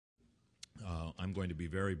I'm going to be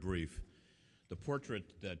very brief. The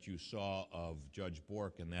portrait that you saw of Judge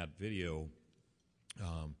Bork in that video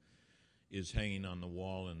is hanging on the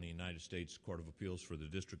wall in the United States Court of Appeals for the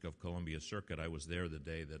District of Columbia Circuit. I was there the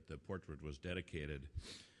day that the portrait was dedicated.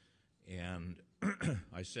 And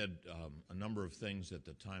I said a number of things at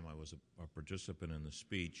the time. I was a participant in the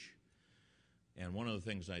speech. And one of the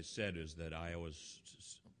things I said is that I always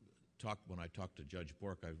when I talk to Judge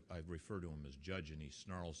Bork, I refer to him as Judge, and he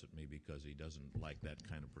snarls at me because he doesn't like that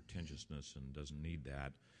kind of pretentiousness and doesn't need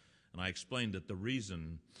that. And I explained that the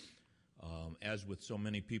reason, as with so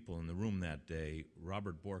many people in the room that day,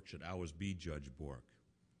 Robert Bork should always be Judge Bork.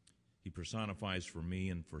 He personifies for me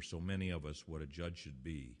and for so many of us what a judge should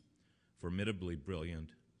be: formidably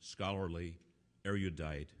brilliant, scholarly,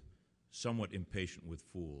 erudite, somewhat impatient with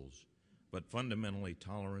fools, but fundamentally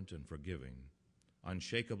tolerant and forgiving,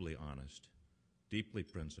 unshakably honest, deeply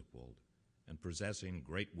principled, and possessing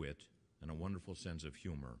great wit and a wonderful sense of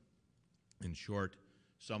humor. In short,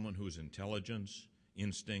 someone whose intelligence,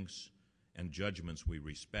 instincts, and judgments we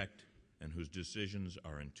respect and whose decisions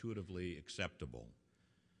are intuitively acceptable.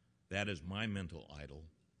 That is my mental idol,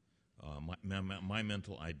 my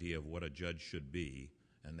mental idea of what a judge should be,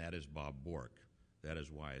 and that is Bob Bork. That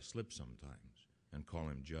is why I slip sometimes and call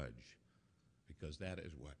him Judge, because that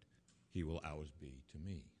is what he will always be to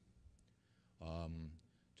me.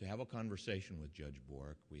 To have a conversation with Judge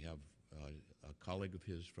Bork, we have a colleague of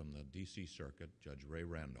his from the D.C. Circuit, Judge Ray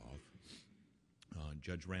Randolph.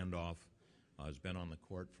 Judge Randolph has been on the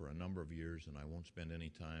court for a number of years, and I won't spend any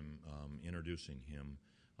time introducing him.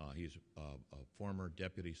 He's a former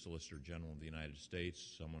Deputy Solicitor General of the United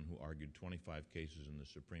States, someone who argued 25 cases in the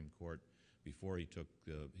Supreme Court before he took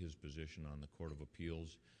his position on the Court of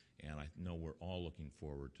Appeals. And I know we're all looking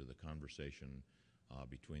forward to the conversation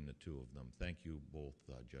between the two of them. Thank you both,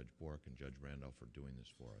 Judge Bork and Judge Randolph, for doing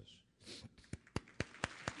this for us.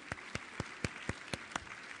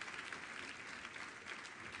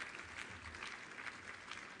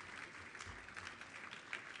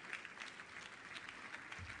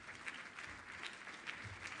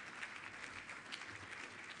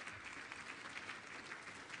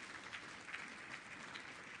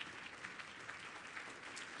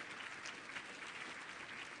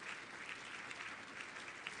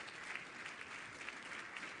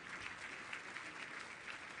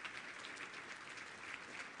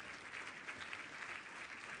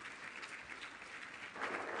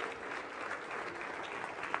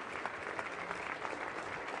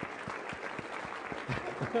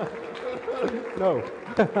 No.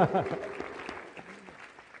 Do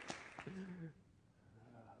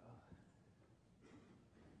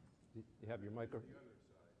you have your microphone?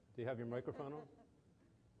 Do you have your microphone on?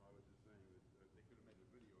 I was just saying that they could have made a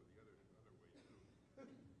video the other way too.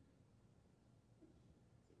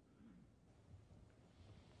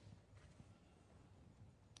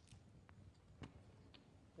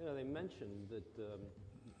 You know, they mentioned that.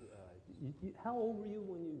 How old were you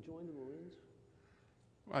when you joined the Marines?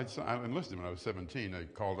 I enlisted when I was 17. I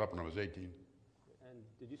called up when I was 18. And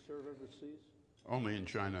did you serve overseas? Only in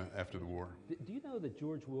China after the war. Do you know that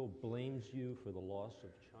George Will blames you for the loss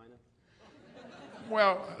of China?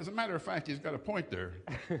 Well, as a matter of fact, he's got a point there.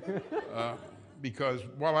 Because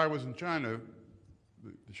while I was in China,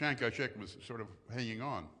 the Shanghai Shek was sort of hanging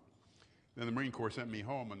on. Then the Marine Corps sent me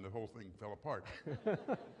home and the whole thing fell apart.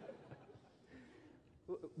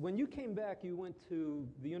 When you came back, you went to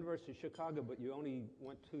the University of Chicago, but you only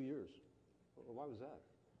went 2 years. Why was that?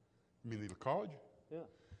 You mean the college? Yeah.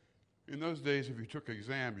 In those days, if you took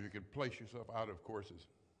exams, you could place yourself out of courses.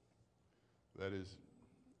 That is,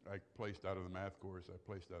 I placed out of the math course. I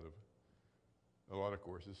placed out of a lot of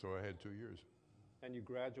courses, so I had 2 years. And you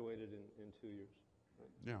graduated in 2 years,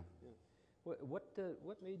 right? Yeah.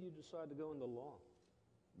 What made you decide to go into law?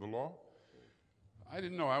 The law? I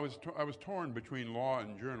didn't know. I was torn between law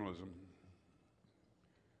and journalism,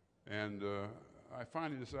 and I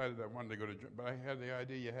finally decided I wanted to go to. But I had the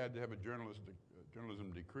idea you had to have a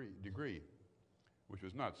journalism degree, which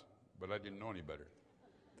was nuts. But I didn't know any better.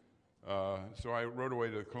 So I wrote away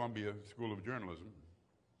to the Columbia School of Journalism.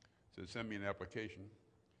 Said send me an application,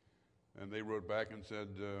 and they wrote back and said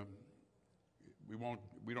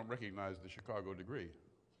we don't recognize the Chicago degree.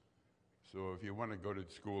 So if you want to go to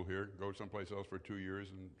school here, go someplace else for 2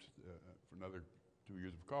 years and for another 2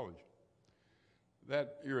 years of college.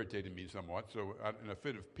 That irritated me somewhat, so in a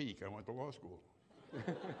fit of pique, I went to law school.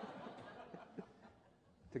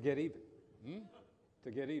 To get even? Hmm?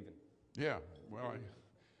 To get even? Yeah, well,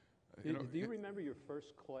 Do you remember your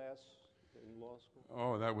first class in law school?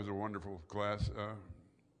 Oh, that was a wonderful class.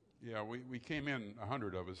 Yeah, we came in,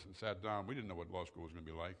 100 of us, and sat down. We didn't know what law school was going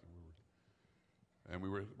to be like. And we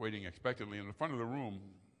were waiting expectantly. In the front of the room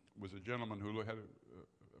was a gentleman who had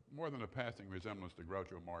more than a passing resemblance to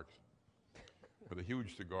Groucho Marx, with a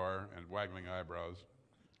huge cigar and waggling eyebrows.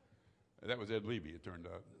 That was Ed Levy, it turned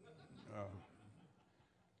out.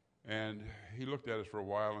 And he looked at us for a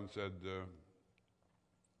while and said,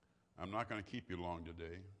 I'm not going to keep you long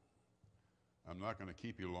today. I'm not going to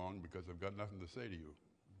keep you long because I've got nothing to say to you.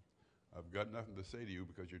 I've got nothing to say to you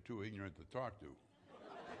because you're too ignorant to talk to.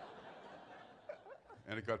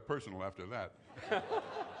 And it got personal after that.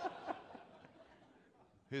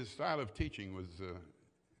 His style of teaching was,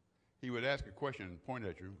 he would ask a question and point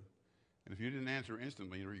at you, and if you didn't answer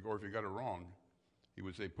instantly, or if you got it wrong, he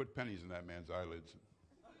would say, put pennies in that man's eyelids.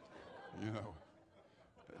 You know,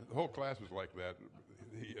 the whole class was like that.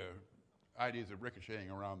 The ideas of ricocheting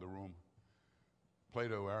around the room.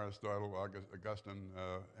 Plato, Aristotle, Augustine,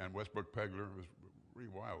 and Westbrook Pegler was really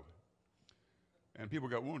wild. And people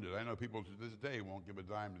got wounded. I know people to this day won't give a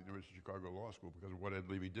dime to the University of Chicago Law School because of what Ed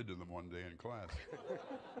Levy did to them one day in class.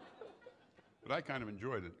 But I kind of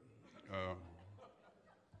enjoyed it.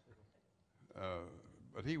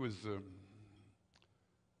 But he was,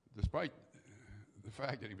 despite the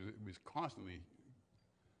fact that he was constantly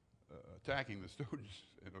attacking the students,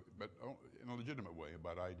 but in a legitimate way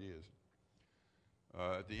about ideas.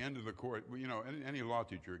 At the end of the course, you know, any law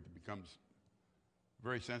teacher becomes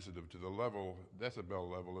very sensitive to the decibel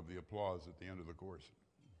level of the applause at the end of the course.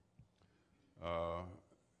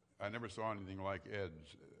 I never saw anything like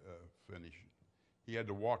Ed's finish. He had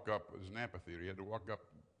to walk up, it was an amphitheater, he had to walk up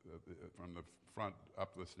from the front,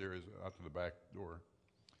 up the stairs, out to the back door.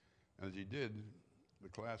 And as he did, the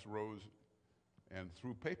class rose and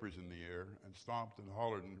threw papers in the air and stomped and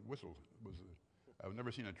hollered and whistled. I've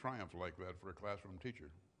never seen a triumph like that for a classroom teacher.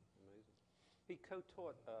 Amazing. He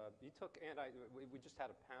co-taught, you took, we just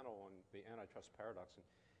had a panel on the antitrust paradox,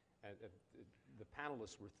 and the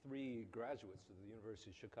panelists were 3 graduates of the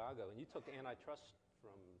University of Chicago, and you took antitrust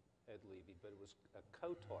from Ed Levy, but it was a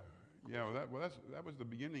co-taught. Yeah, that was the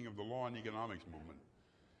beginning of the law and economics movement.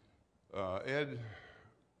 Ed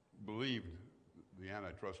believed the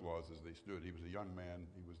antitrust laws as they stood. He was a young man.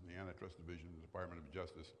 He was in the antitrust division of the Department of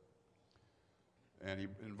Justice. And he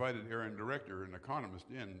invited Aaron Director, an economist,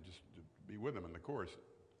 in just to be with him in the course.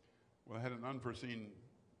 Well, it had an unforeseen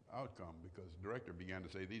outcome because Director began to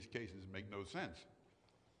say these cases make no sense.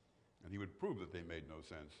 And he would prove that they made no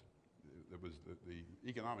sense. It was the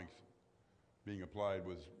economics being applied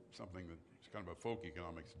was something that's kind of a folk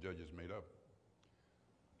economics judges made up.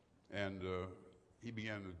 And he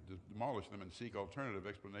began to demolish them and seek alternative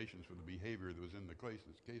explanations for the behavior that was in the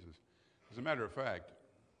cases. As a matter of fact,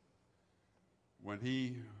 when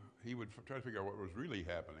he would try to figure out what was really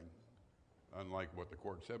happening, unlike what the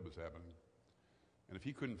court said was happening, and if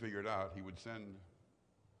he couldn't figure it out, he would send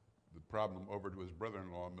the problem over to his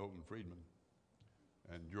brother-in-law, Milton Friedman,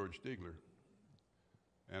 and George Stigler.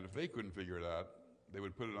 And if they couldn't figure it out, they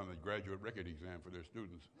would put it on the graduate record exam for their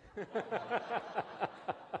students.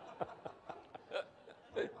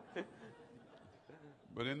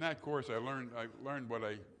 But in that course, I learned what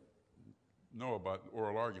I know about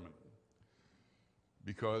oral argument.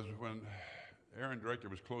 Because when Aaron Director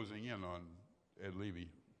was closing in on Ed Levy,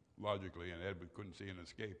 logically, and Ed couldn't see an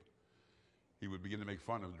escape, he would begin to make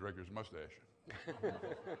fun of the director's mustache,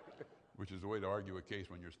 which is the way to argue a case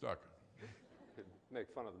when you're stuck. Make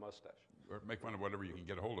fun of the mustache. Or make fun of whatever you can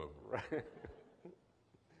get a hold of. Right.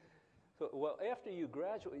 So, well, after you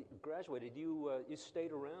graduated, you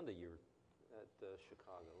stayed around a year at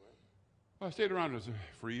Chicago, right? Well, I stayed around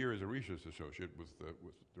for a year as a research associate with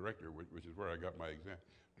Director, which is where I got my exam.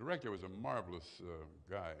 Director was a marvelous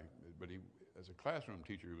guy, but as a classroom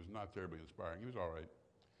teacher, he was not terribly inspiring. He was all right,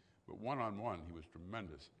 but one-on-one, he was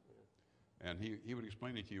tremendous. Yeah. And he would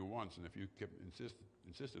explain it to you once, and if you kept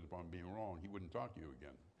insisted upon being wrong, he wouldn't talk to you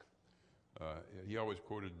again. He always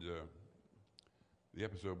quoted the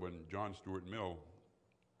episode when John Stuart Mill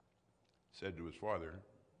said to his father,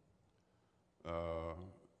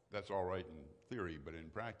 that's all right in theory, but in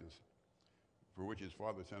practice, for which his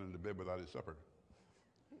father sent him to bed without his supper.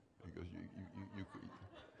 Because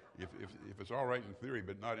if it's all right in theory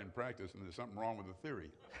but not in practice, then there's something wrong with the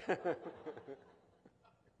theory.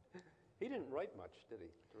 He didn't write much, did he,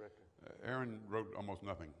 Director? Aaron wrote almost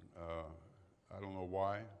nothing. I don't know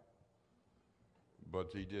why,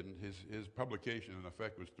 but he didn't. His publication, in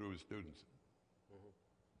effect, was through his students.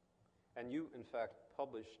 And you, in fact,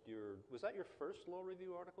 published was that your first law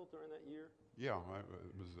review article during that year? Yeah,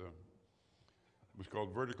 it was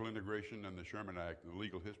called Vertical Integration and the Sherman Act, the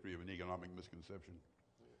Legal History of an Economic Misconception,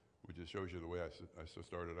 which just shows you the way I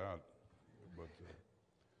started out. But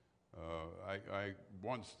I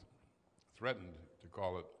once threatened to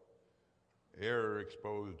call it error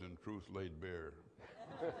exposed and truth laid bare.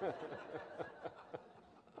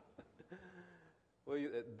 Well,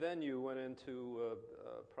 then you went into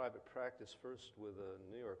private practice first with a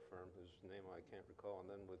New York firm whose name I can't recall, and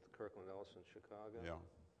then with Kirkland Ellis in Chicago. Yeah.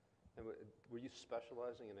 And were you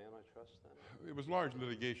specializing in antitrust then? It was large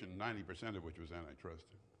litigation, 90% of which was antitrust.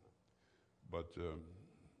 But,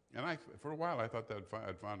 for a while I thought that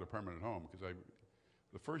I'd found a permanent home, because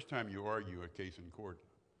the first time you argue a case in court,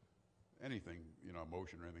 anything, a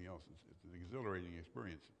motion or anything else, it's an exhilarating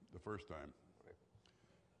experience the first time. Right.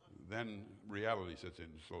 Then reality sets in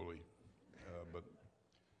slowly. But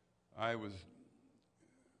I was,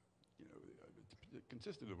 it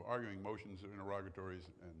consisted of arguing motions or interrogatories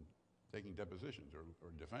and taking depositions or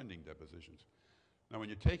defending depositions. Now, when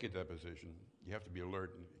you take a deposition, you have to be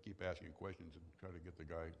alert and keep asking questions and try to get the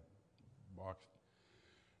guy boxed.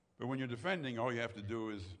 But when you're defending, all you have to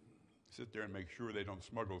do is sit there and make sure they don't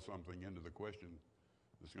smuggle something into the question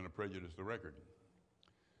that's going to prejudice the record.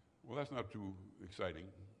 Well, that's not too exciting,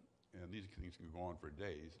 and these things can go on for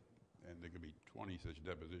days, and there can be 20 such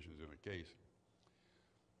depositions in a case.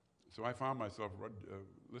 So I found myself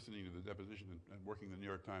listening to the deposition and working the New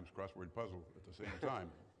York Times crossword puzzle at the same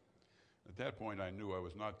time. At that point, I knew I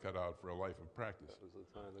was not cut out for a life of practice. That was the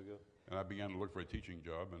time to go. And I began to look for a teaching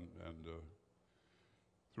job, and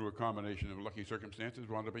through a combination of lucky circumstances,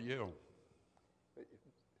 wound up at Yale.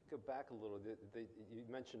 Go back a little. You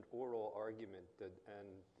mentioned oral argument, and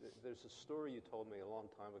there's a story you told me a long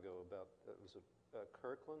time ago about, it was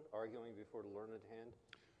Kirkland arguing before the learned hand.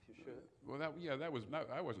 If you should. Well, I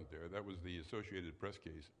wasn't there. That was the Associated Press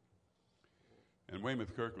case. And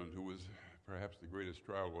Weymouth Kirkland, who was perhaps the greatest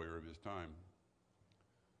trial lawyer of his time,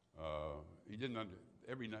 he didn't.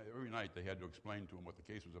 Every night they had to explain to him what the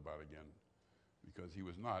case was about again, because he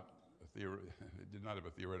was not did not have a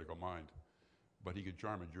theoretical mind, but he could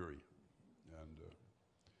charm a jury.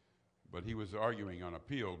 But he was arguing on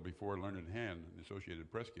appeal before learned hand, the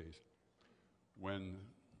Associated Press case, when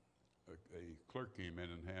a clerk came in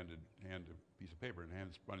and handed a piece of paper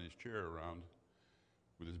and spun his chair around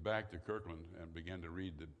with his back to Kirkland and began to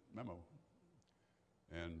read the memo.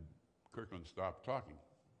 And Kirkland stopped talking.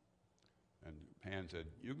 And Hand said,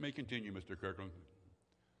 "You may continue, Mr. Kirkland."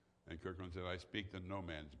 And Kirkland said, "I speak to no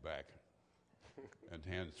man's back." And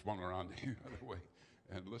Hand swung around the other way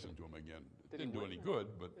and listened to him again. It didn't do any good,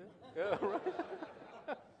 but... Yeah,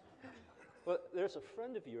 right. Well, there's a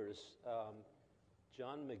friend of yours,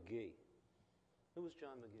 John McGee. Who was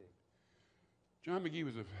John McGee? John McGee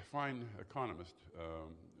was a fine economist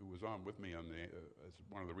who was on with me as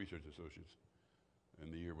one of the research associates in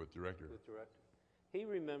the year with Director. He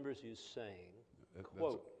remembers you saying,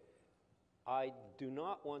 quote, "I do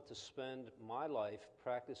not want to spend my life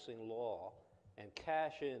practicing law and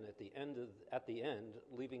cash in at the end,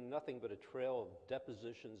 leaving nothing but a trail of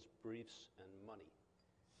depositions, briefs, and money."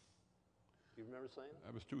 Do you remember saying that?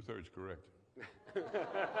 I was 2/3 correct.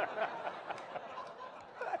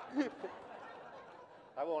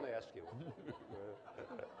 I won't ask you.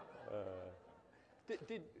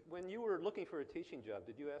 When you were looking for a teaching job,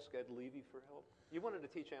 did you ask Ed Levy for help? You wanted to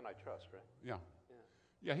teach antitrust, right?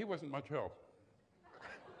 Yeah, he wasn't much help.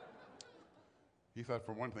 He thought,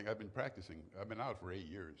 for one thing, I've been practicing. I've been out for 8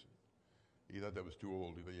 years. He thought that was too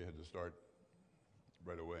old. He thought you had to start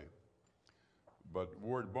right away. But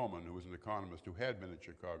Ward Bowman, who was an economist who had been at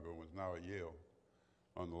Chicago and was now at Yale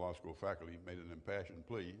on the law school faculty, made an impassioned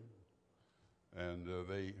plea. And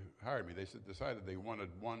they hired me. They decided they wanted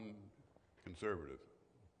one conservative,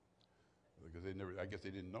 because I guess they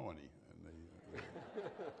didn't know any.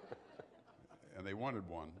 And they wanted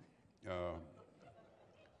one.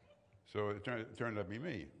 So it turned out to be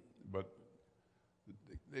me. But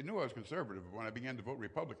they knew I was conservative. But when I began to vote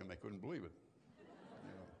Republican, they couldn't believe it,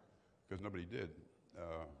 because nobody did.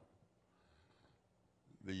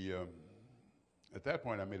 At that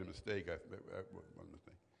point, I made a mistake. One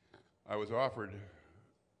mistake. I was offered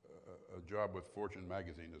a job with Fortune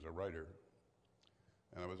magazine as a writer,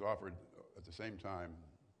 and I was offered at the same time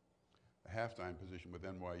a half-time position with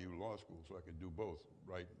NYU Law School, so I could do both,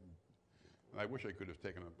 right? And I wish I could have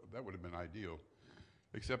taken that would have been ideal,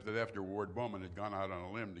 except that after Ward Bowman had gone out on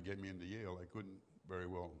a limb to get me into Yale, I couldn't very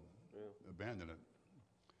well abandon it.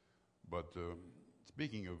 But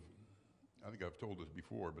speaking of, I think I've told this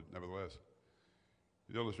before, but nevertheless,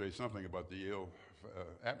 it illustrates something about the Yale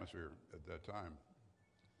atmosphere at that time.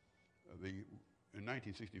 In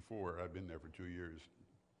 1964, I'd been there for 2 years,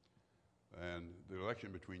 and the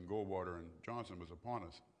election between Goldwater and Johnson was upon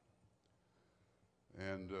us.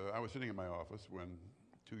 And I was sitting in my office when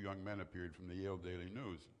 2 young men appeared from the Yale Daily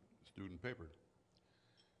News, student paper.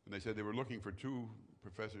 And they said they were looking for 2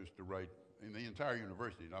 professors to write, in the entire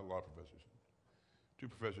university, not law professors, 2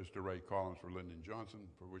 professors to write columns for Lyndon Johnson,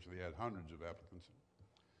 for which they had hundreds of applicants,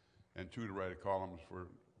 and 2 to write columns for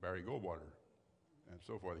Barry Goldwater. And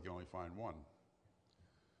so far, they can only find 1.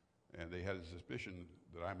 And they had a suspicion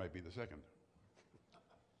that I might be the second.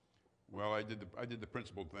 Well, I did the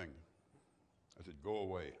principled thing. I said, go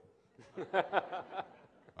away.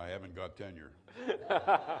 I haven't got tenure.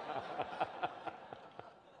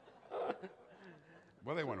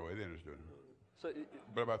 Well, they went away. They understood. So,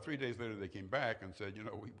 But about 3 days later, they came back and said, you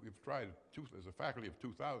know, we've tried, there's a faculty of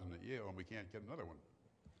 2,000 at Yale, and we can't get another one.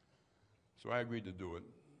 So I agreed to do it,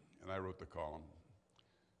 and I wrote the column.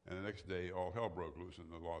 And the next day, all hell broke loose in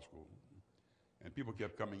the law school. And people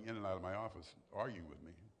kept coming in and out of my office, arguing with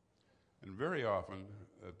me. And very often,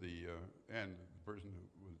 at the end, the person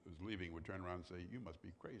who was leaving would turn around and say, you must be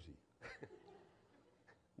crazy.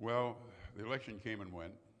 Well, the election came and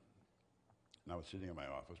went. And I was sitting in my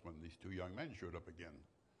office when these 2 young men showed up again.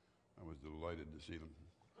 I was delighted to see them.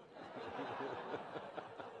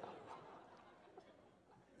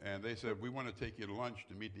 And they said, we want to take you to lunch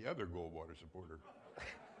to meet the other Goldwater supporter.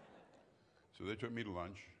 So they took me to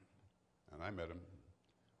lunch, and I met him,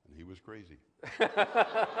 and he was crazy.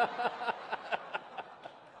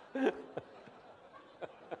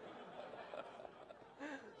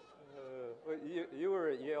 Well, you were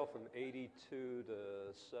at Yale from 82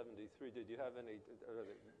 to 73. Did you have any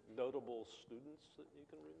notable students that you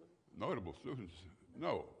can remember? Notable students?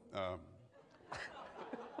 No.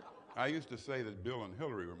 I used to say that Bill and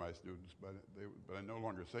Hillary were my students, but I no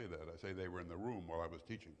longer say that. I say they were in the room while I was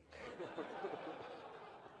teaching.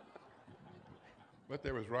 But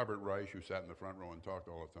there was Robert Reich, who sat in the front row and talked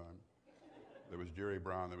all the time. There was Jerry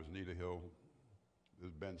Brown, there was Nita Hill, there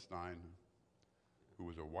was Ben Stein, who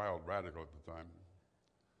was a wild radical at the time.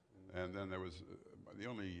 And then there was, the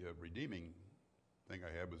only redeeming thing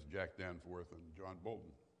I had was Jack Danforth and John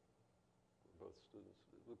Bolton. Both students.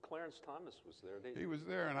 Well, Clarence Thomas was there. He was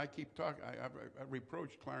there, and I keep talking. I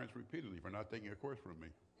reproached Clarence repeatedly for not taking a course from me.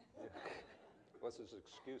 What's his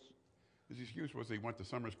excuse? His excuse was he went to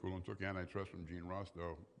summer school and took antitrust from Gene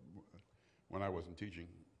Rostow when I wasn't teaching,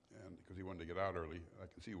 and because he wanted to get out early. I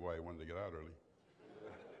can see why he wanted to get out early.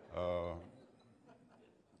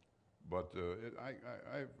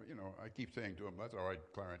 I keep saying to him, "That's all right,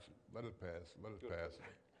 Clarence. Let it pass. Let it pass."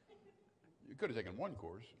 You could have taken one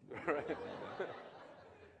course. Right.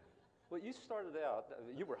 Well, you started out,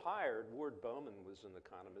 you were hired, Ward Bowman was an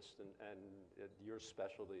economist, and your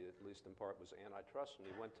specialty, at least in part, was antitrust, and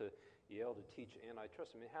you went to Yale to teach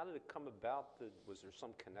antitrust. I mean, how did it come about? Was there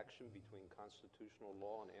some connection between constitutional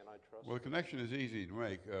law and antitrust? Well, the connection is easy to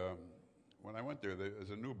make. When I went there, as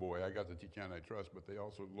a new boy, I got to teach antitrust, but they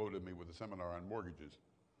also loaded me with a seminar on mortgages.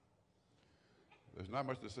 There's not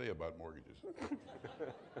much to say about mortgages.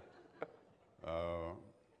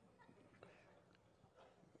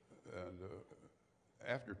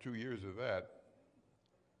 After 2 years of that,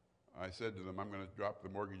 I said to them, I'm going to drop the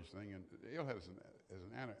mortgage thing. And Yale has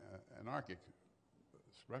an anarchic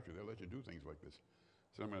structure. They'll let you do things like this.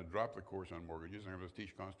 So I'm going to drop the course on mortgages, and I'm going to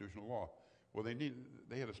teach constitutional law. Well,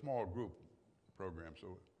 they had a small group program,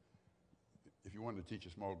 so if you wanted to teach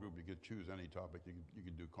a small group, you could choose any topic. You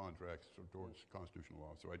could do contracts towards constitutional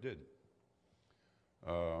law. So I did.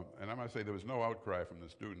 And I must say there was no outcry from the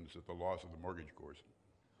students at the loss of the mortgage course.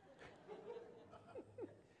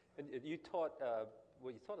 And you taught,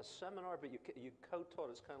 you taught a seminar, but you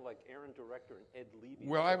co-taught as kind of like Aaron Director and Ed Levy.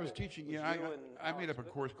 Well, I was teaching, I made up a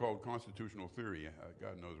course called Constitutional Theory.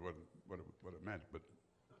 God knows what it meant, but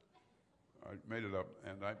I made it up,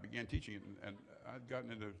 and I began teaching it, and I'd gotten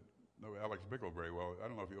to know Alex Bickle very well. I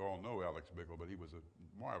don't know if you all know Alex Bickle, but he was a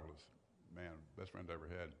marvelous man, best friend I ever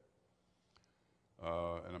had,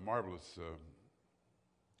 and a marvelous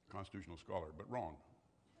constitutional scholar, but wrong.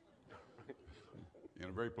 In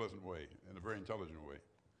a very pleasant way, in a very intelligent way.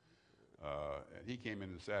 And he came in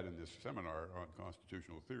and sat in this seminar on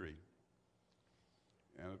constitutional theory.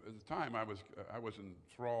 And at the time, I was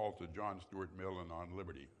enthralled to John Stuart Mill and On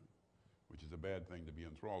Liberty, which is a bad thing to be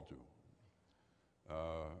enthralled to.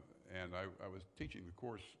 And I was teaching the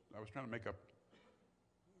course. I was trying to make up,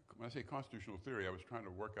 when I say constitutional theory, I was trying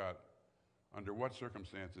to work out under what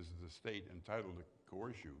circumstances is the state entitled to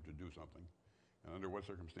coerce you to do something, and under what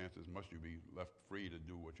circumstances must you be left free to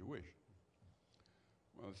do what you wish.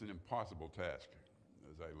 Well, it's an impossible task,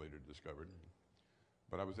 as I later discovered.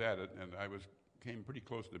 But I was at it, and came pretty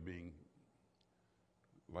close to being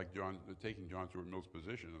like taking John Stuart Mill's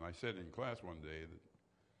position. And I said in class one day that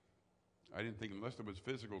I didn't think, unless there was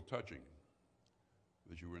physical touching,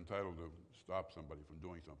 that you were entitled to stop somebody from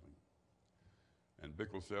doing something. And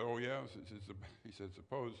Bickle said, oh, yeah? He said,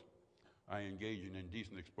 suppose I engage in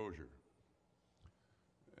indecent exposure.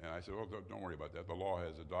 And I said, well, don't worry about that. The law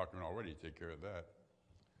has a doctrine already to take care of that.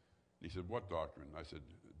 He said, what doctrine? I said,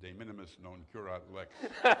 de minimis non curat lex.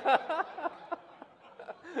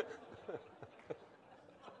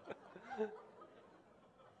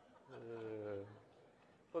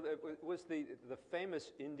 Well, it was the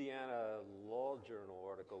famous Indiana Law Journal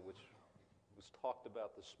article, which was talked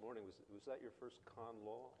about this morning. Was that your first con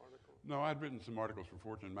law article? No, I'd written some articles for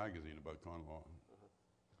Fortune magazine about con law.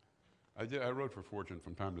 I wrote for Fortune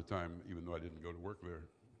from time to time, even though I didn't go to work there.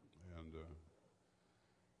 And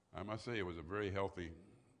I must say it was a very healthy,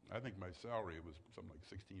 I think my salary was something like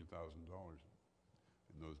 $16,000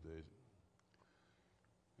 in those days.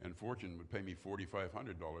 And Fortune would pay me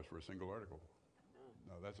 $4,500 for a single article.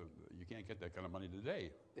 Now you can't get that kind of money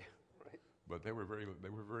today. Right. But they were very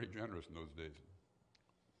generous in those days.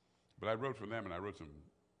 But I wrote for them, and I wrote some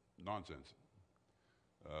nonsense,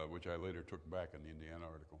 which I later took back in the Indiana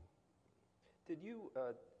article. Did you?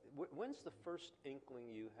 When's the first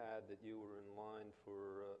inkling you had that you were in line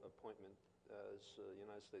for appointment as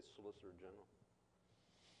United States Solicitor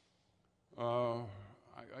General?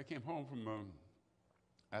 I came home from.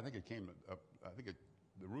 I think it came up.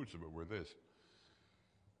 The roots of it were this.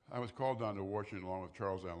 I was called down to Washington along with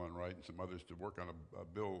Charles Allen Wright and some others to work on a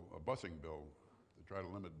busing bill to try to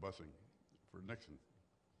limit busing for Nixon.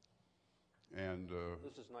 And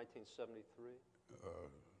this is 1973.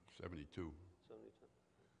 72. 72.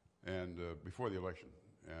 And before the election,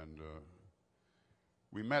 and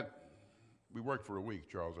we met. We worked for a week,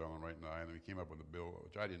 Charles Allen Wright and I, and we came up with a bill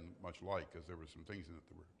which I didn't much like because there were some things in it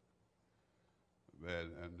that were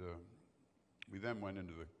bad. And we then went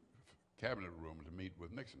into the cabinet room to meet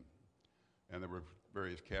with Nixon, and there were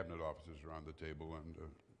various cabinet officers around the table and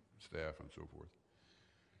staff and so forth.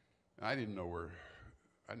 And I didn't know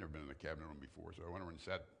I'd never been in a cabinet room before, so I went over and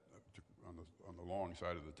sat on the long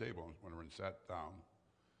side of the table and went over and sat down,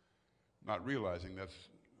 not realizing that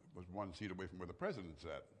was one seat away from where the president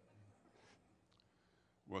sat.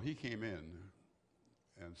 Well, he came in,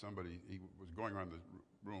 and he was going around the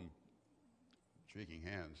room shaking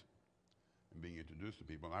hands and being introduced to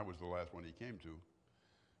people, and I was the last one he came to.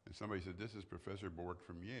 And somebody said, "This is Professor Bork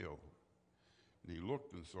from Yale." And he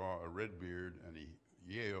looked and saw a red beard and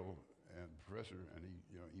Yale and professor, and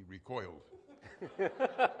he recoiled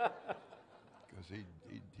because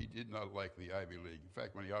he did not like the Ivy League. In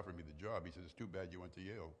fact, when he offered me the job, he said, "It's too bad you went to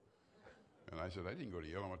Yale." And I said, "I didn't go to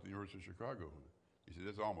Yale. I went to the University of Chicago." He said,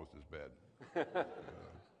 "It's almost as bad."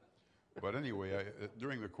 But anyway,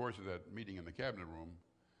 during the course of that meeting in the cabinet room,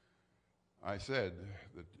 I said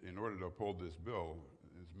that in order to uphold this bill,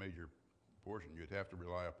 its major portion, you'd have to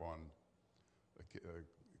rely upon a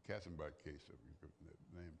Katzenbach case,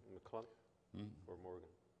 name. McClung or Morgan?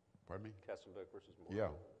 Pardon me? Katzenbach versus Morgan.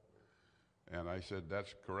 Yeah. And I said,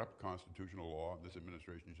 that's corrupt constitutional law, and this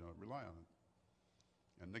administration should not rely on it.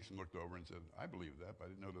 And Nixon looked over and said, I believe that, but I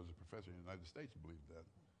didn't know there was a professor in the United States who believed that.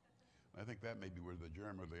 And I think that may be where the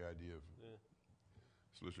germ of the idea of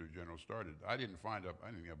Solicitor General started. I didn't find out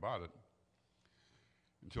anything about it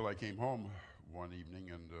until I came home one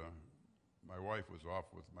evening, and my wife was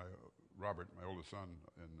off with Robert, my oldest son,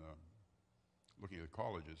 and looking at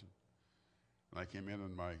colleges. And I came in,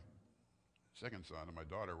 and my second son and my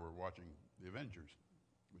daughter were watching The Avengers,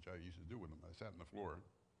 which I used to do with them. I sat on the floor,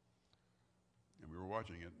 and we were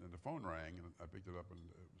watching it, and the phone rang, and I picked it up,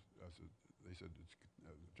 and they said, it's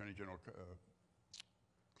Attorney General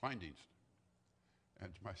Kleindienst.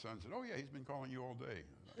 And my son said, "Oh, yeah, he's been calling you all day."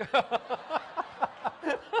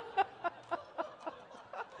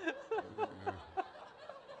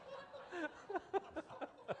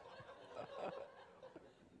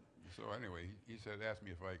 So anyway, he asked me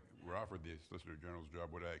if I were offered the Solicitor General's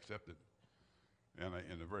job, would I accept it? And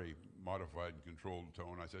in a very modified and controlled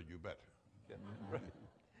tone, I said, "You bet." Yeah, right.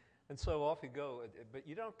 And so off you go. But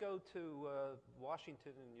you don't go to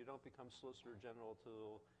Washington, and you don't become Solicitor General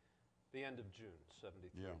till the end of June,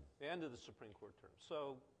 73. Yeah. The end of the Supreme Court term.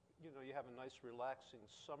 So, you have a nice relaxing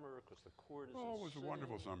summer because the court is Oh, it was a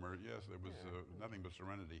wonderful summer. Yes, there was nothing but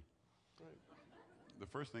serenity. Right. The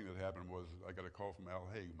first thing that happened was I got a call from Al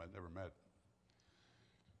Haig, whom I'd never met,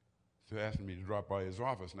 to asking me to drop by his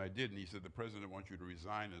office, and I did, and he said, "The president wants you to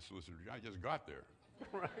resign as Solicitor General." I just got there.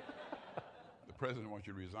 Right. The president wants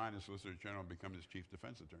you to resign as Solicitor General and become his chief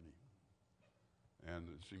defense attorney. And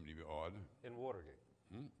it seemed to be odd. In Watergate.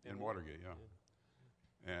 In Watergate, yeah.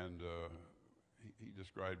 And he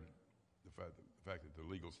described the fact that the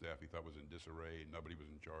legal staff he thought was in disarray, nobody was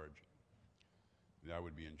in charge, and I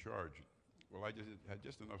would be in charge. Well, I just had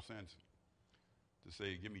just enough sense to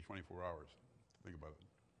say, "Give me 24 hours." Think about it.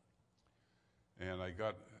 And I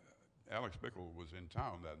got, Alex Bickle was in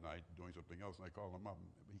town that night doing something else, and I called him up.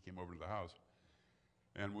 He came over to the house,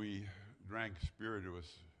 and we drank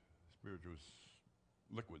spirituous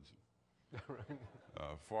liquids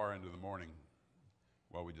far into the morning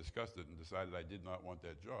while we discussed it and decided I did not want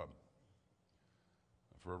that job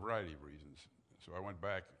for a variety of reasons. So I went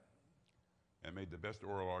back and made the best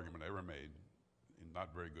oral argument I ever made in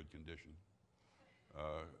not very good condition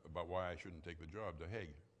about why I shouldn't take the job to Haig.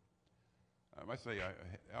 I must say,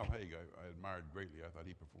 Al Haig, I admired greatly. I thought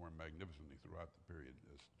he performed magnificently throughout the period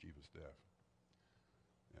as chief of staff.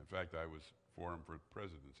 In fact, I was for him for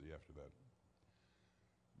presidency after that.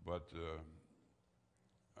 But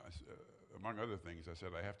among other things, I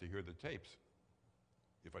said, I have to hear the tapes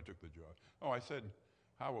if I took the job. Oh, I said,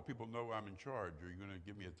 how will people know I'm in charge? Are you going to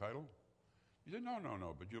give me a title? He said, no,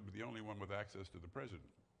 but you'll be the only one with access to the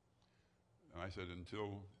president. And I said,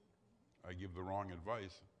 until I give the wrong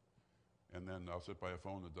advice, and then I'll sit by a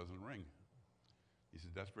phone that doesn't ring. He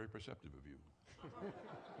said, that's very perceptive of you.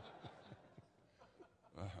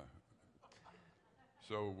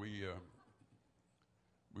 So we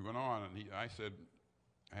went on, and I said,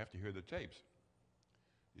 I have to hear the tapes.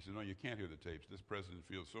 He said, no, you can't hear the tapes. This president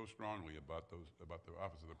feels so strongly about the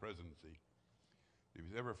office of the presidency. If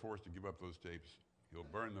he's ever forced to give up those tapes, he'll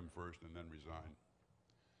burn them first and then resign.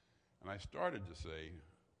 And I started to say,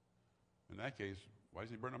 in that case, why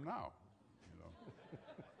doesn't he burn them now?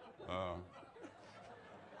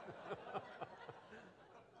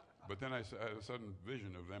 But then I had a sudden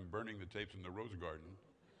vision of them burning the tapes in the Rose Garden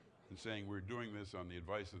and saying, we're doing this on the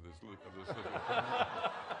advice of this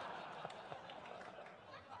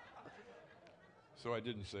So I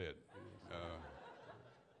didn't say it.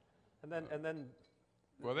 And then.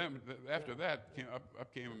 Well, then after that,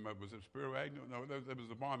 was it Spiro Agnew? No, there was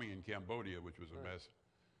the bombing in Cambodia, which was a mess,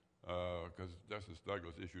 because Justice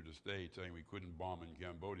Douglas issued a stay saying we couldn't bomb in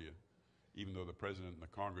Cambodia, even though the president and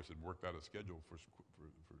the Congress had worked out a schedule for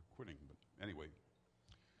quitting. But anyway,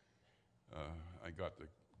 I got the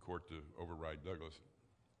court to override Douglas.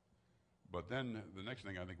 But then the next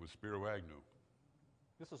thing I think was Spiro Agnew.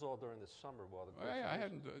 This was all during the summer while the. I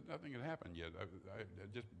hadn't. Nothing had happened yet.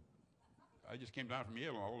 I just came down from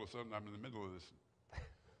Yale, and all of a sudden I'm in the middle of this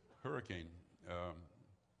hurricane.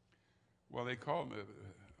 Well, they called me.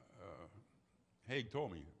 Haig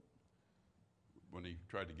told me when he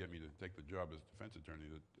tried to get me to take the job as defense attorney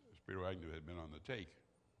that Spiro Agnew had been on the take,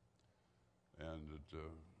 and that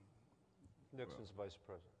Nixon's vice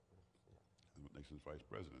president. Nixon's vice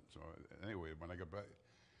president. So anyway, when I got back,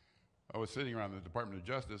 I was sitting around the Department of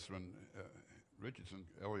Justice when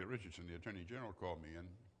Elliot Richardson, the Attorney General, called me in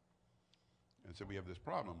and said, we have this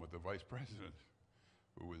problem with the vice president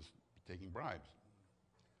who was taking bribes.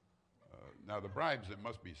 Now, the bribes, it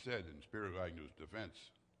must be said in Spiro Agnew's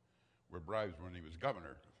defense, were bribes when he was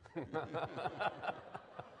governor.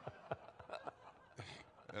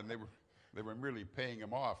 And they were merely paying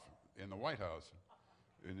him off in the White House,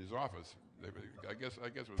 in his office. I guess it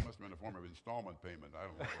must have been a form of installment payment. I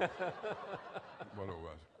don't know what it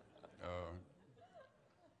was.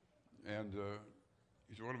 And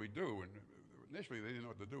he said, what do we do? And initially, they didn't know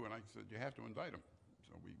what to do, and I said, you have to indict him.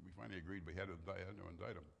 So we finally agreed we had to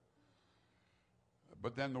indict him.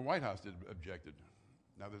 But then the White House objected.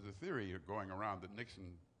 Now, there's a theory going around that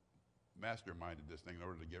Nixon masterminded this thing in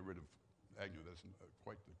order to get rid of Agnew. That's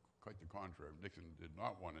quite the contrary. Nixon did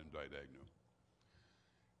not want to indict Agnew.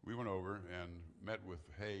 We went over and met with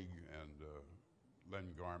Haig and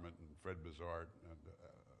Len Garment and Fred Bizart and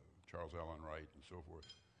Charles Allen Wright and so forth.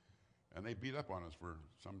 And they beat up on us for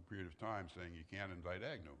some period of time saying, you can't indict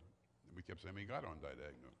Agnew. And we kept saying, we got to indict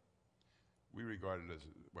Agnew. We regarded it as,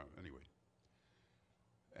 well, anyway.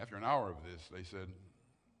 After an hour of this, they said,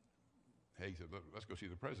 Haig said, let's go see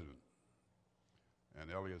the president. And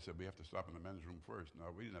Elliot said, we have to stop in the men's room first.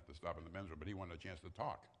 No, we didn't have to stop in the men's room, but he wanted a chance to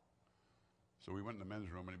talk. So we went in the men's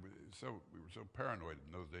room, and we were so paranoid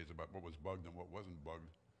in those days about what was bugged and what wasn't bugged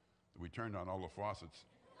that we turned on all the faucets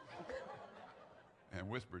and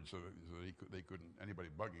whispered so they couldn't, anybody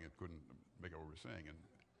bugging it couldn't make out what we were saying. And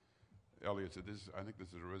Elliot said, I think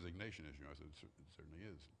this is a resignation issue. I said, it certainly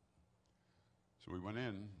is. So we went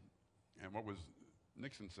in, and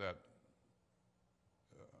Nixon sat,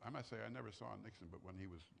 I must say I never saw Nixon, but when he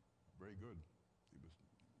was very good. He was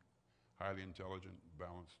highly intelligent,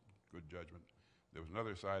 balanced, good judgment. There was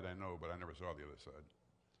another side I know, but I never saw the other side.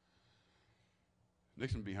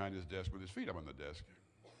 Nixon behind his desk with his feet up on the desk,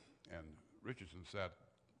 and Richardson sat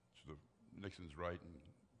to Nixon's right and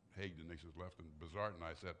Haig to Nixon's left, and Bizart and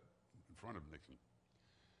I sat in front of Nixon.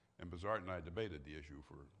 And Bizart and I debated the issue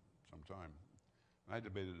for some time. And I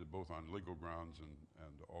debated it both on legal grounds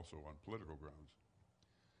and also on political grounds.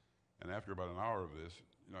 And after about an hour of this,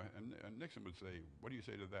 you know, and Nixon would say, "What do you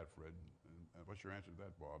say to that, Fred? And what's your answer to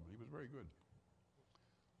that, Bob?" And he was very good.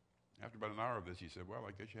 After about an hour of this, he said, "Well,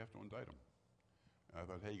 I guess you have to indict him." And I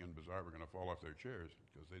thought Hagen and Bizarre were going to fall off their chairs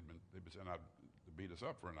because they'd been sent out to beat us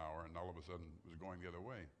up for an hour, and all of a sudden it was going the other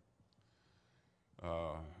way.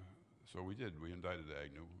 So we did. We indicted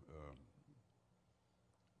Agnew.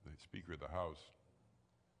 The Speaker of the House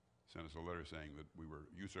sent us a letter saying that we were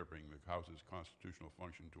usurping the House's constitutional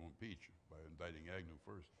function to impeach by indicting Agnew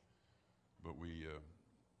first. But we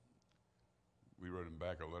wrote him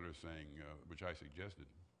back a letter saying, which I suggested,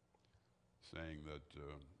 saying that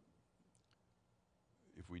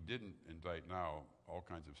if we didn't indict now, all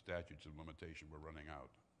kinds of statutes of limitation were running out.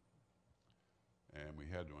 And we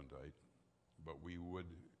had to indict, but we would,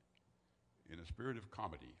 in a spirit of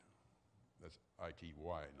comedy, that's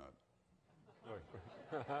I-T-Y, not,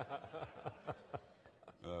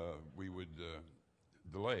 we would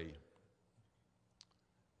delay.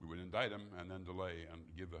 We would indict him and then delay and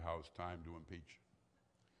give the House time to impeach.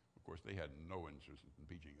 Of course, they had no interest in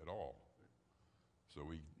impeaching at all. So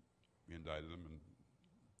we indicted him, and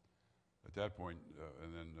at that point,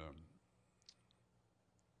 and then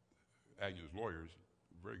Agnew's lawyers,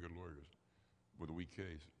 very good lawyers, with a weak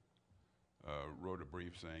case, wrote a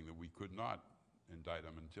brief saying that we could not indict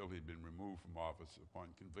him until he'd been removed from office upon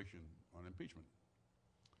conviction on impeachment.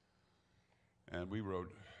 And we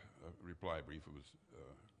wrote a reply brief. It was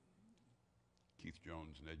Keith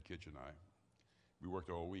Jones and Ed Kitch and I. We worked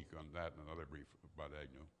all week on that and another brief about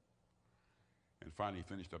Agnew. And finally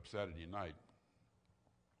finished up Saturday night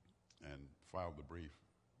and filed the brief.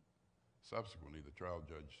 Subsequently, the trial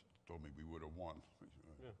judge told me we would have won,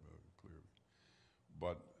 clearly.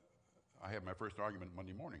 But I had my first argument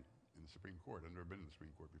Monday morning in the Supreme Court. I'd never been in the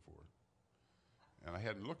Supreme Court before. And I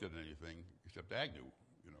hadn't looked at anything except Agnew.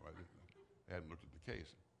 You know, I hadn't looked at the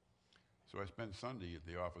case. So I spent Sunday at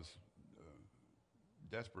the office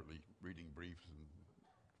desperately reading briefs and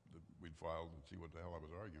we'd filed and see what the hell I was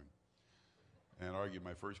arguing. And argued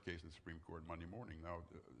my first case in the Supreme Court Monday morning. Now,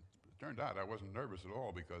 it turned out I wasn't nervous at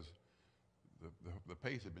all because the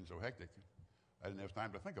pace had been so hectic, I didn't have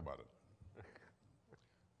time to think about it.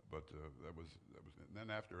 But that was. And then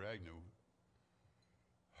after Agnew,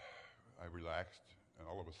 I relaxed, and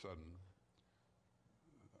all of a sudden,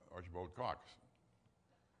 Archibald Cox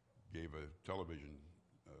gave a television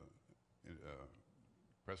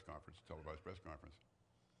press conference, televised press conference,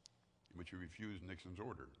 in which he refused Nixon's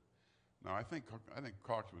order. Now, I think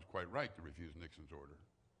Cox was quite right to refuse Nixon's order.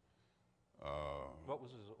 What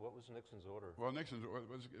was Nixon's order? Well, Nixon's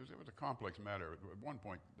it was a complex matter. At one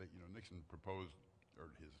point, Nixon proposed,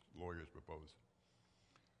 or his lawyers proposed,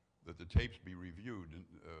 that the tapes be reviewed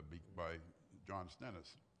by John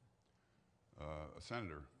Stennis, a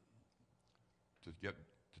senator, to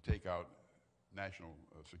take out national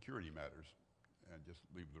security matters and just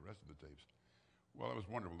leave the rest of the tapes. Well, it was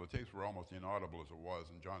wonderful. The tapes were almost inaudible as it was,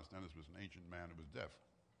 and John Stennis was an ancient man who was deaf.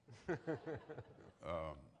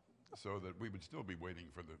 So that we would still be waiting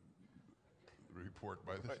for the report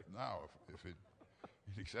by this now if he'd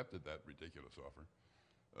accepted that ridiculous offer.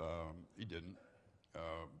 He didn't.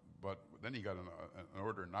 But then he got an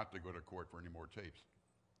order not to go to court for any more tapes.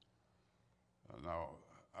 Now,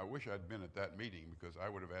 I wish I'd been at that meeting because I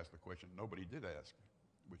would have asked the question nobody did ask,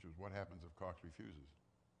 which was what happens if Cox refuses?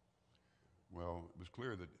 Well, it was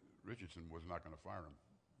clear that Richardson was not going to fire him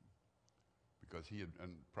because he had,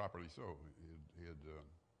 and properly so,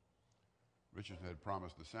 Richardson had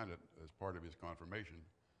promised the Senate as part of his confirmation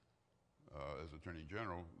as Attorney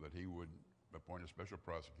General that he would appoint a special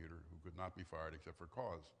prosecutor who could not be fired except for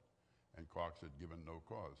cause, and Cox had given no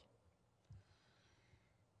cause.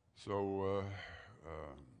 So,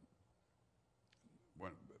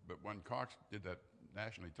 when Cox did that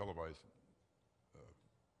nationally televised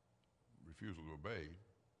refusal to obey,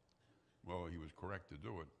 well, he was correct to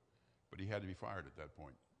do it, but he had to be fired at that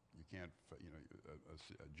point. You can't,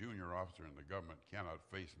 a junior officer in the government cannot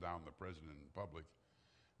face down the president in public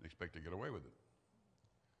and expect to get away with it.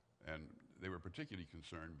 And they were particularly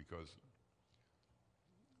concerned because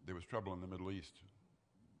there was trouble in the Middle East.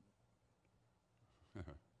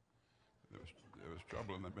 There was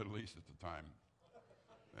trouble in the Middle East at the time,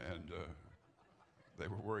 and they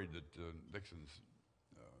were worried that Nixon's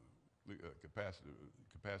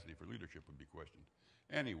capacity for leadership would be questioned.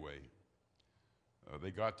 Anyway,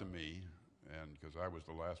 they got to me, and because I was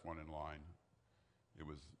the last one in line, it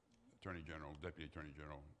was Attorney General, Deputy Attorney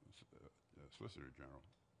General, Solicitor General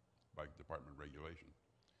by Department regulation.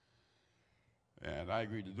 And I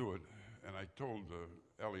agreed to do it, and I told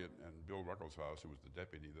Elliot and Bill Ruckelshaus, who was the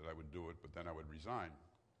deputy, that I would do it, but then I would resign.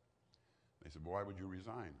 They said, well, why would you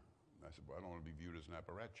resign? And I said, well, I don't want to be viewed as an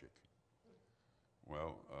apparatchik.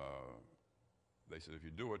 Well, they said, if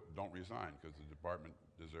you do it, don't resign, because the department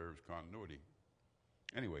deserves continuity.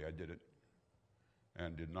 Anyway, I did it,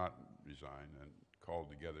 and did not resign, and called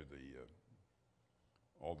together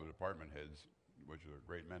all the department heads, which are a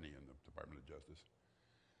great many in the Department of Justice,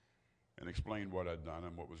 and explained what I'd done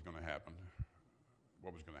and what was going to happen.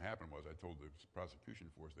 What was going to happen was I told the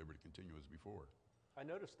prosecution force they were to continue as before. I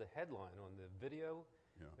noticed the headline on the video.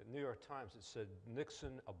 Yeah. At New York Times, it said,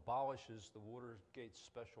 Nixon abolishes the Watergate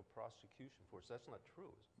Special Prosecution Force. That's not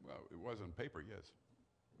true. Well, it was on paper, yes.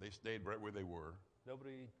 They stayed right where they were.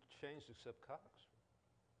 Nobody changed except Cox.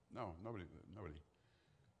 No, nobody.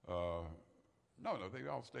 No, they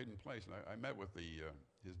all stayed in place. And I met with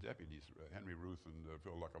his deputies, Henry Ruth and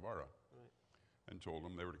Phil Lacavara, Right. and told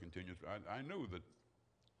them they were to continue. I knew that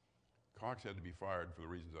Cox had to be fired for the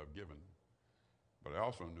reasons I've given, but I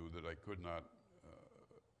also knew that I could not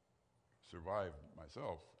survive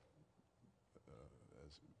myself,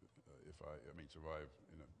 survive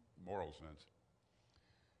in a moral sense,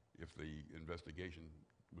 if the investigation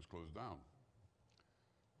was closed down.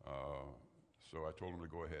 So I told him to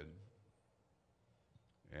go ahead,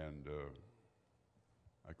 and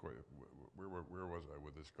where was I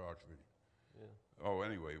with this Cox thing? Yeah. Oh,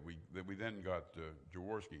 anyway, we then got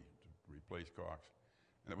Jaworski to replace Cox,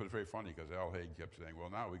 and it was very funny because Al Haig kept saying, "Well,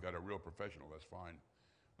 now we got a real professional. That's fine."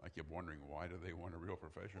 I kept wondering, why do they want a real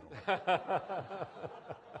professional?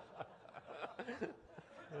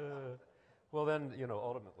 Well, then,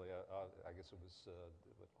 ultimately, I guess it was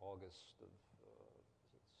August of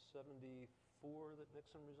 74 that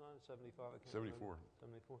Nixon resigned, 75? I can't 74. remember.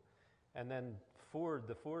 74. And then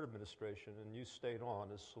the Ford administration, and you stayed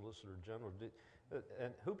on as Solicitor General.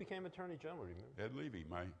 And who became Attorney General, do you remember? Ed Levy,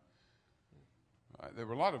 there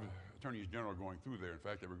were a lot of attorneys general going through there. In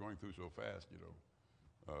fact, they were going through so fast,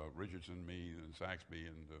 Richardson, me, and Saxby,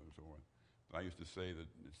 and so on. And I used to say that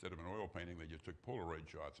instead of an oil painting, they just took Polaroid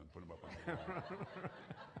shots and put them up on the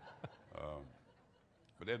wall.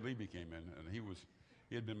 But Ed Levy came in, and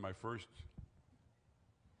he had been my first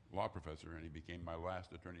law professor, and he became my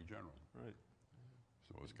last Attorney General. Right.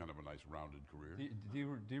 So it was kind of a nice rounded career. Do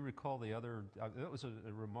you recall the other? That was a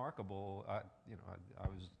remarkable. I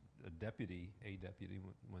was a deputy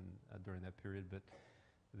when during that period, but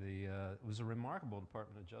it was a remarkable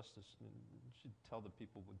Department of Justice. And you should tell the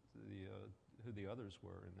people who the others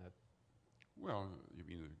were in that. Well, you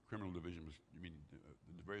mean the criminal division you mean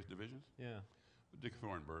the various divisions? Yeah. Dick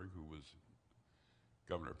Thornburg, who was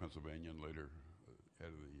governor of Pennsylvania and later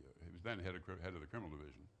he was then head of the criminal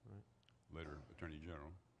division, right. Later Attorney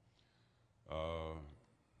General.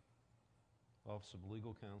 Office of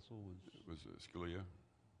Legal Counsel was Scalia.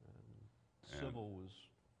 Civil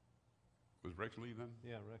was Rex Lee then?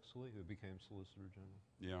 Yeah, Rex Lee, who became Solicitor General.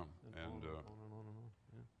 Yeah, and on and on.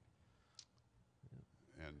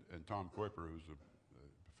 Yeah. And Tom Kuiper, who's a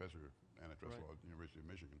professor of antitrust law at the University of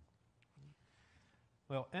Michigan.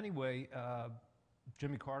 Well, anyway,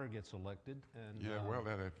 Jimmy Carter gets elected, and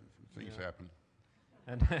things happen.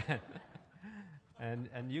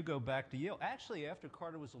 And you go back to Yale. Actually, after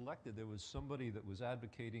Carter was elected, there was somebody that was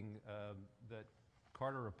advocating that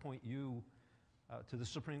Carter appoint you to the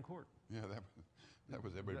Supreme Court. Yeah, that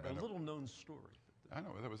was Edward Bennett. A little-known story. I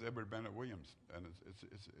know, that was Edward Bennett Williams, and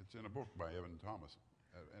it's in a book by Evan Thomas,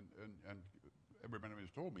 and Edward Bennett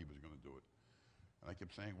Williams told me he was going to do it, and I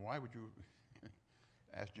kept saying, why would you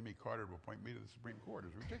ask Jimmy Carter to appoint me to the Supreme Court?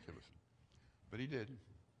 It's ridiculous, but he did,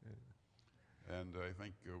 and I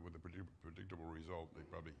think with a predictable result, they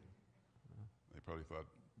probably thought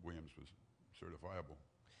Williams was certifiable.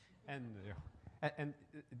 And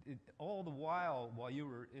all the while you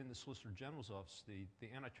were in the Solicitor General's office, the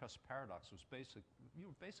antitrust paradox was you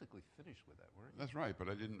were basically finished with that, weren't you? That's right, but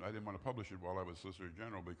I didn't want to publish it while I was Solicitor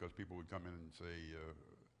General because people would come in and say,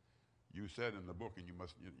 you said in the book, and you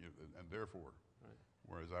must, and therefore. Right.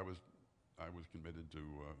 Whereas I was committed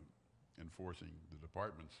to enforcing the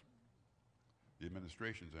department's, the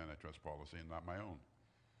administration's antitrust policy and not my own.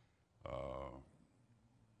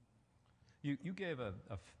 You gave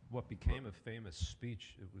what became a famous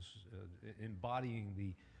speech. It was embodying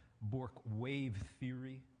the Bork wave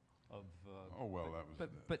theory of. Oh well, that was.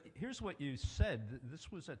 But here's what you said.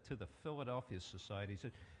 This was to the Philadelphia Society. You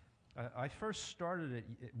said,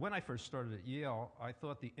 when I first started at Yale, I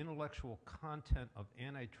thought the intellectual content of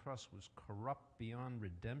antitrust was corrupt beyond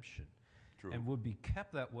redemption, True. and would be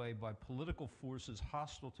kept that way by political forces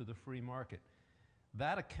hostile to the free market.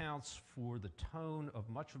 That accounts for the tone of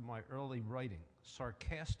much of my early writing,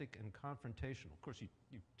 sarcastic and confrontational. Of course, you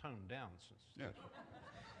toned down since. Yes.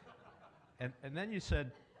 And then you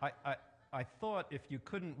said, I thought if you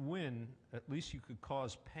couldn't win, at least you could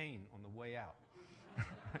cause pain on the way out.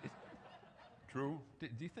 True. Do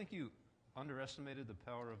you think you underestimated the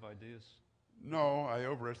power of ideas? No, I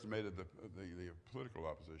overestimated the political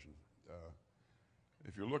opposition.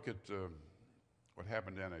 If you look at what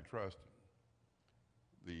happened to antitrust,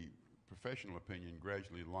 the professional opinion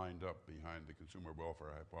gradually lined up behind the consumer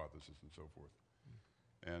welfare hypothesis and so forth.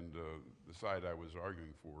 And the side I was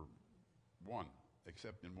arguing for won,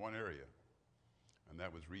 except in one area, and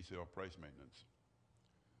that was resale price maintenance.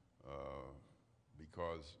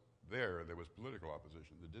 Because there was political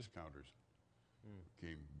opposition. The discounters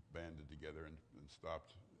came banded together and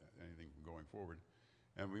stopped anything from going forward.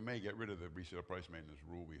 And we may get rid of the resale price maintenance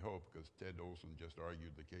rule, we hope, because Ted Olson just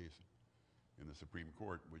argued the case in the Supreme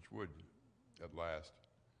Court, which would, at last,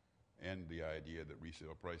 end the idea that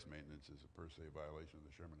resale price maintenance is a per se violation of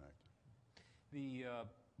the Sherman Act.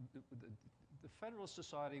 The Federalist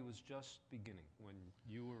Society was just beginning when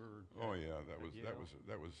you were. Oh yeah, that was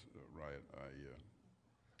a riot.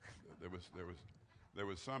 There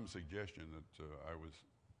was some suggestion that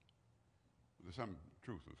there's some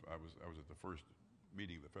truth. I was at the first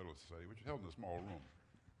meeting of the Federalist Society, which was held in a small room,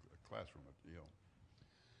 a classroom at Yale.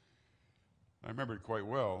 I remember it quite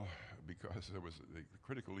well because there was the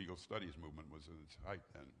critical legal studies movement was at its height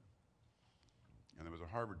then. And there was a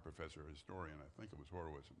Harvard professor, a historian, I think it was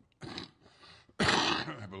Horowitz,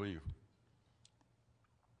 I believe,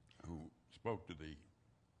 who spoke to the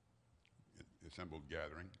assembled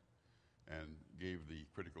gathering and gave the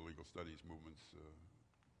critical legal studies movement's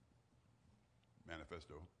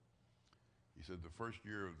manifesto. He said the first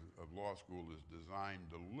year of law school is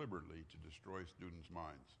designed deliberately to destroy students'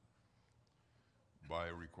 minds by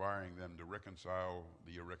requiring them to reconcile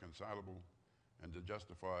the irreconcilable and to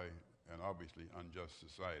justify an obviously unjust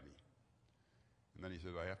society. And then he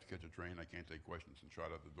said, I have to catch a train, I can't take questions, and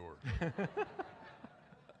shot out the door.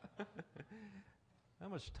 How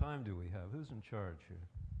much time do we have? Who's in charge here?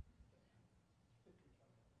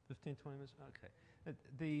 15, 20 minutes? Okay.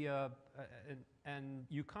 And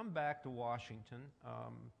you come back to Washington,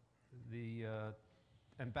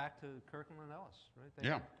 and back to Kirkland & Ellis,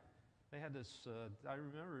 right? They had this, I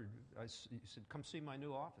remember, you said, come see my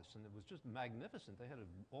new office, and it was just magnificent. They had it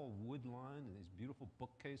all wood-lined and these beautiful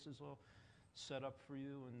bookcases all set up for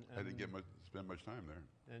you. And I didn't spend much time there.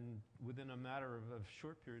 And within a matter of a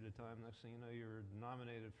short period of time, next thing you know, you're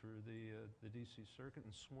nominated for the D.C. Circuit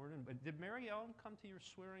and sworn in. But did Mary Ellen come to your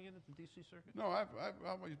swearing in at the D.C. Circuit? No, I've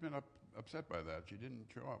always been upset by that. She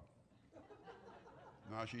didn't show up.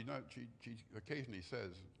 No, she occasionally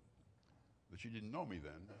says that she didn't know me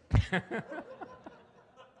then.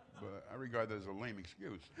 But I regard that as a lame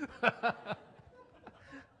excuse.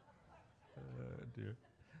 Dear.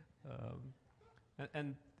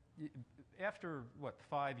 And after,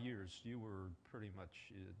 5 years, you were pretty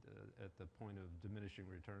much at the point of diminishing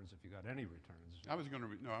returns, if you got any returns. I was going to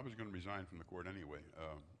resign from the court anyway,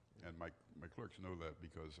 and my clerks know that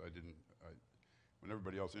because when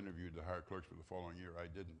everybody else interviewed to hire clerks for the following year, I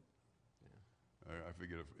didn't. Yeah. I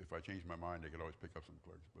figured if I changed my mind, I could always pick up some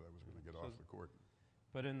clerks, but I was going to get off the court.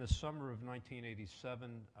 But in the summer of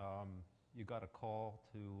 1987, you got a call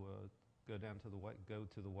to go to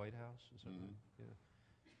the White House. Is that right? Yeah.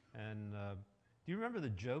 And do you remember the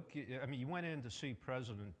joke? You went in to see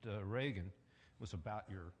President Reagan. It was about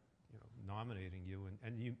nominating you,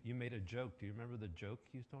 and you made a joke. Do you remember the joke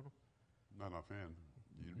you told him? Not offhand.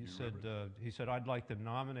 You said he said, "I'd like to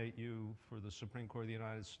nominate you for the Supreme Court of the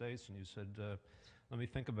United States," and you said, "Let me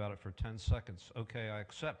think about it for 10 seconds. Okay, I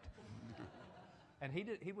accept." And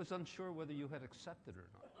he was unsure whether you had accepted or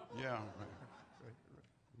not. Yeah. Right.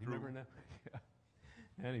 You remember now? Yeah.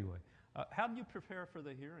 Anyway, how did you prepare for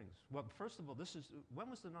the hearings? Well, first of all, when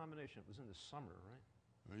was the nomination? It was in the summer, right?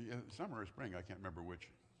 Yeah, summer or spring, I can't remember which.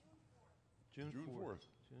 June 4th.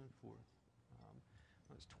 June 4th.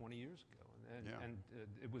 That was 20 years ago. And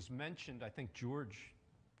it was mentioned, I think George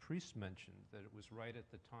Priest mentioned, that it was right at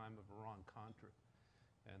the time of Iran-Contra.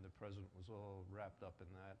 And the president was all wrapped up in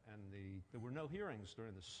that. And there were no hearings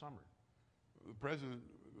during the summer. The president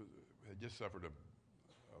had just suffered a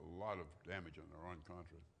lot of damage on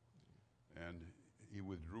Iran-Contra. And he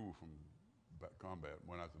withdrew from combat,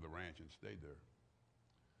 went out to the ranch and stayed there.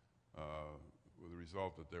 With the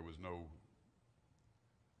result that there was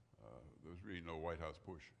really no White House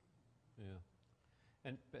push. Yeah.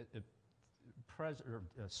 And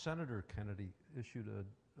Senator Kennedy issued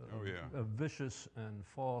a vicious and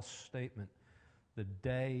false statement the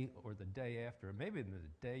day or the day after, maybe the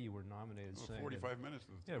day you were nominated, Well, saying 45 minutes.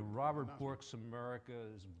 Robert Bork's America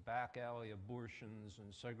is back alley abortions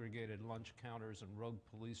and segregated lunch counters and rogue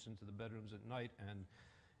police into the bedrooms at night, and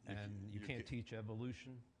you can't teach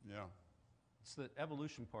evolution. Yeah. It's the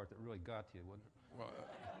evolution part that really got to you, wasn't it? Well,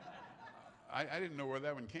 I didn't know where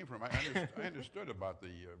that one came from. I understood about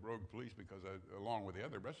the rogue police because, along with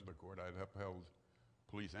the rest of the court, I'd upheld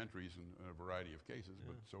police entries in a variety of cases,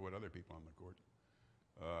 but so would other people on the court.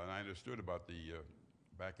 And I understood about the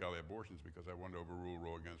back alley abortions because I wanted to overrule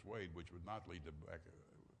Roe against Wade, which would not lead to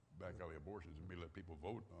back alley abortions and let people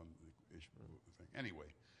vote on the issue thing.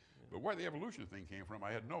 Anyway, but where the evolution thing came from,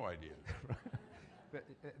 I had no idea. But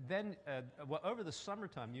then, well, over the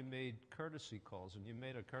summertime, you made courtesy calls, and you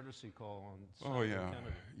made a courtesy call on Senator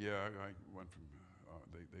Kennedy. Yeah, I went from,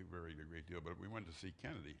 they varied a great deal, but we went to see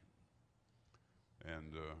Kennedy.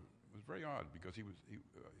 And it was very odd because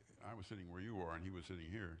I was sitting where you are and he was sitting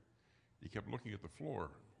here. He kept looking at the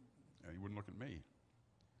floor and he wouldn't look at me.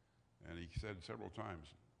 And he said several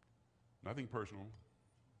times, nothing personal,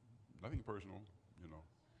 you know.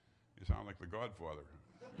 You sound like the Godfather.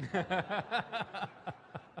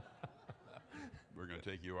 We're going to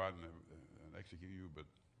take you out and execute you, but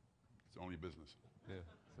it's only business. Yeah,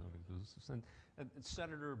 it's only business. And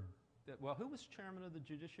Senator, well, who was chairman of the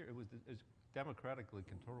judiciary? It was democratically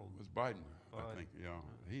controlled. It was Biden, I think. Yeah,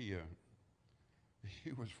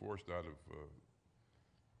 he was forced out of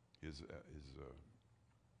his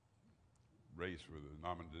race for the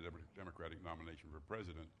Democratic nomination for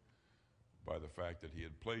president by the fact that he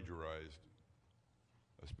had plagiarized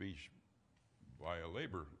a speech by a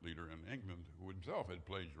labor leader in England who himself had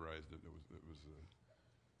plagiarized it. It was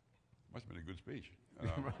must have been a good speech.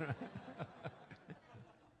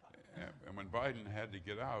 And when Biden had to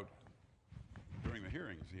get out during the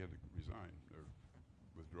hearings, he had to resign or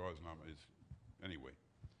withdraw his nomination. Anyway,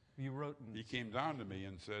 you wrote. He came down to me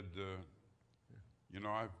and said, "You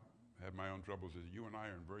know, I've had my own troubles. You and I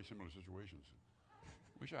are in very similar situations,"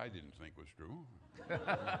 which I didn't think was true.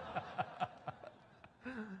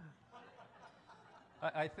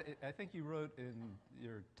 I think you wrote in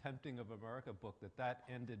your Tempting of America book that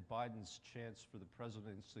ended Biden's chance for the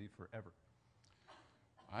presidency forever.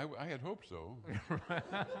 I had hoped so.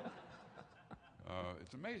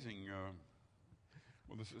 It's amazing.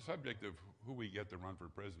 Well, the subject of who we get to run for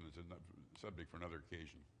president is a subject for another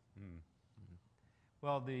occasion. Mm-hmm.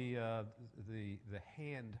 Well, the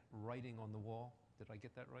hand writing on the wall, did I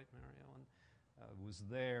get that right, Mary Ellen? Was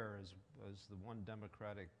there as the one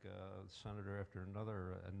Democratic senator after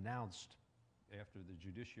another announced after the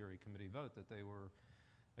Judiciary Committee vote that they were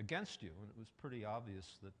against you, and it was pretty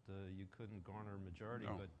obvious that you couldn't garner a majority,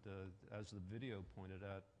 no. But as the video pointed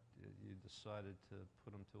out, you decided to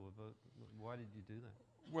put them to a vote. Why did you do that?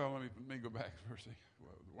 Well, let me go back for a second.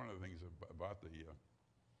 Well, one of the things about that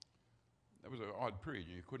was an odd period.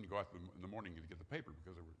 You couldn't go out in the morning to get the paper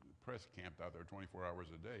because the press camped out there 24 hours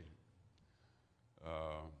a day.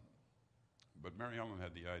 But Mary Ellen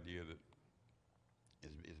had the idea that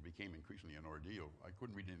it became increasingly an ordeal. I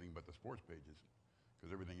couldn't read anything but the sports pages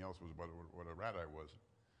because everything else was about what a rat I was.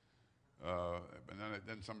 And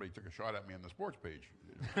then somebody took a shot at me on the sports page.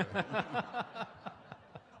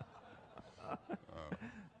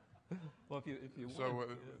 Well, if you so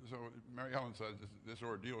Mary Ellen said this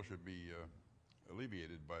ordeal should be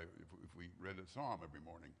alleviated by if we read a psalm every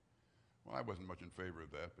morning. Well, I wasn't much in favor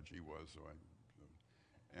of that, but she was,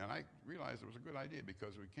 and I realized it was a good idea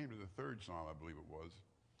because we came to the third psalm, I believe it was.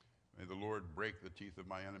 May the Lord break the teeth of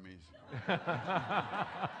my enemies.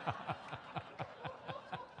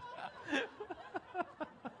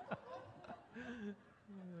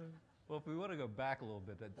 Well, if we want to go back a little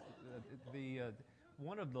bit,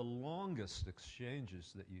 one of the longest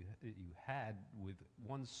exchanges that you had with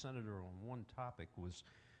one senator on one topic was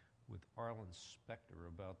with Arlen Specter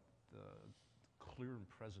about clear and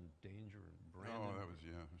present danger in Brandon. Oh, that was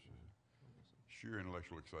sheer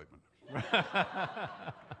intellectual excitement.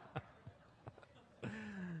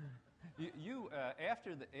 You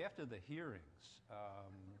after the hearings,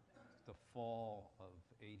 the fall of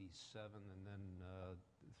 '87, and then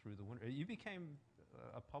through the winter, you became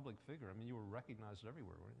a public figure. I mean, you were recognized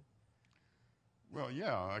everywhere, weren't you? Well,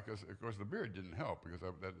 yeah, of course the beard didn't help because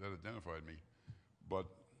that identified me. But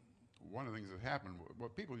one of the things that happened, well,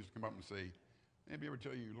 people used to come up and say, "Anybody ever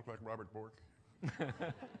tell you look like Robert Bork?" And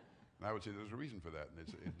I would say there's a reason for that, and they'd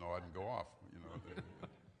say, "No, I didn't go off." You know.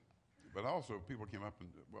 But also, people came up and,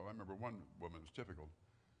 well, I remember one woman, it was typical.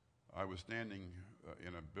 I was standing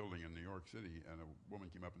in a building in New York City, and a woman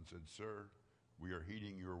came up and said, "Sir, we are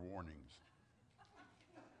heeding your warnings."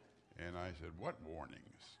 And I said, "What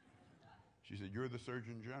warnings?" She said, "You're the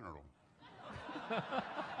Surgeon General."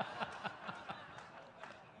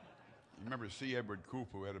 You remember C. Edward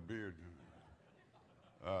Coop, who had a beard?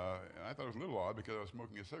 I thought it was a little odd because I was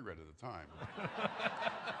smoking a cigarette at the time.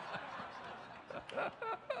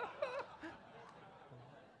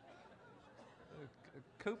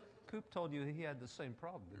 Coop told you he had the same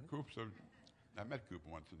problem, didn't he? Coop said, I met Coop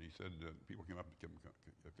once, and he said people kept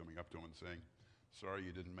coming up to him and saying, "Sorry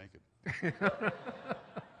you didn't make it."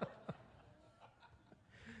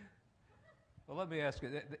 Well, let me ask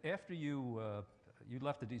you, after you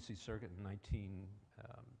left the D.C. Circuit in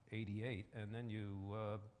 1988, and then you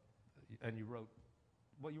wrote,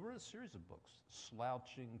 well, you wrote a series of books,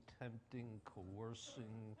 Slouching, Tempting,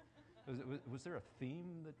 Coercing. Was there a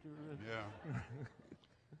theme that you were... Yeah.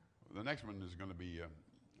 The next one is going to be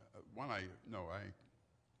one I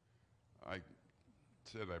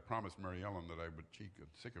said I promised Mary Ellen that I would get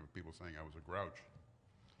sick of people saying I was a grouch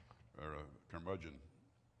or a curmudgeon.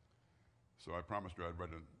 So I promised her I'd write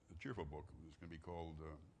a cheerful book. It's going to be called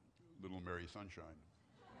Little Mary Sunshine.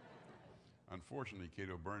 Unfortunately,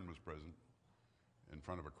 Cato Byrne was present in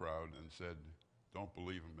front of a crowd and said, "Don't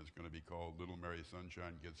believe him. It's going to be called Little Mary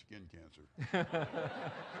Sunshine Gets Skin Cancer."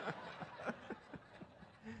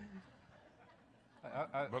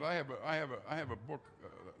 But I have a book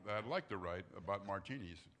that I'd like to write about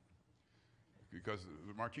martinis, because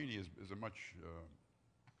the martini is a much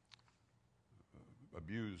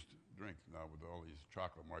abused drink now with all these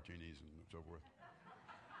chocolate martinis and so forth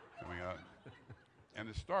coming out. And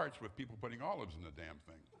it starts with people putting olives in the damn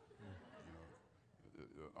thing. You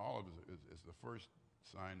know, olives is the first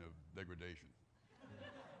sign of degradation.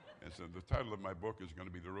 And so the title of my book is going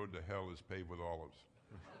to be "The Road to Hell is Paved with Olives."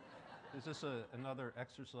 Is this another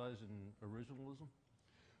exercise in originalism?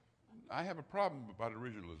 I have a problem about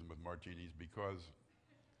originalism with martinis because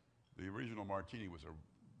the original martini was a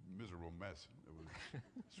miserable mess. It was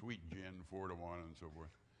sweet gin, 4-1, and so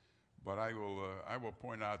forth. But I will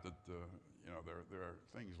point out that you know, there are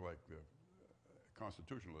things like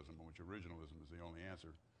constitutionalism, in which originalism is the only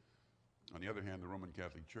answer. On the other hand, the Roman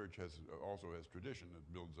Catholic Church also has tradition that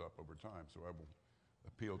builds up over time. So I will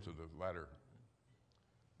appeal to the latter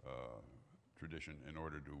tradition in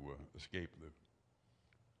order to escape the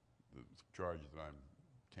charge that I'm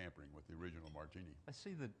tampering with the original martini. I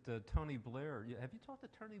see that Tony Blair, have you talked to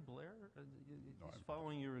Tony Blair? No, He's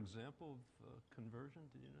following your example of conversion,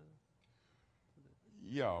 did you know that?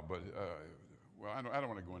 Yeah, but well, I don't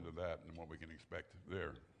want to go into that and what we can expect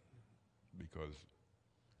there, because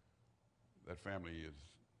that family it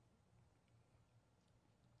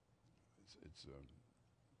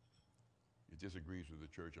disagrees with the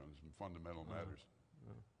church on some fundamental matters.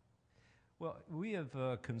 Well, we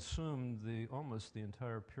have consumed almost the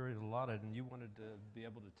entire period allotted, and you wanted to be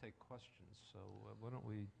able to take questions, so why don't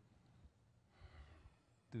we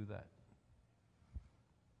do that?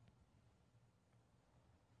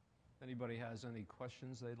 Anybody has any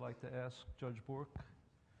questions they'd like to ask Judge Bork?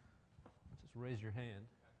 Just raise your hand.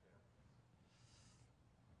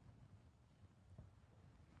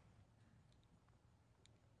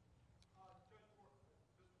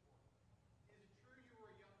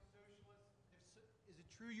 Is it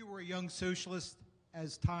true you were a young socialist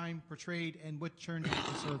as time portrayed, and what turned to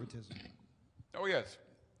conservatism? Oh yes,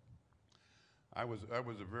 I was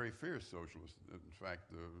a very fierce socialist. In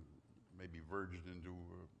fact, maybe verged into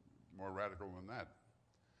more radical than that.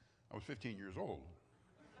 I was 15 years old.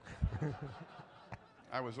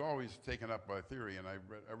 I was always taken up by theory, and I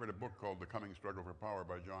read a book called The Coming Struggle for Power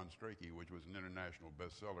by John Strachey, which was an international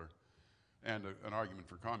bestseller, and an argument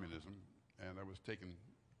for communism, and I was taken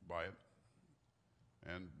by it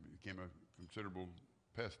and became a considerable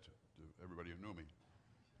pest to everybody who knew me.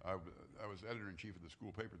 I was editor-in-chief of the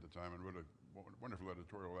school paper at the time and wrote a wonderful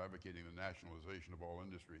editorial advocating the nationalization of all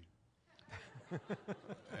industry.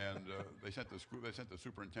 And they sent the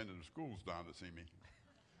superintendent of schools down to see me.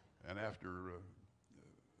 And after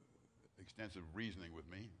extensive reasoning with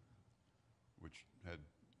me, which had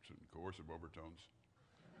certain coercive overtones,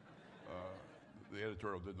 the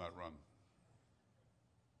editorial did not run.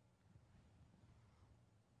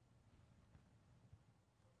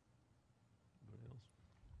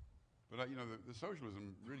 But you know, the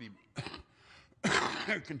socialism really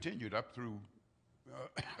continued up through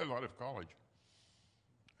a lot of college.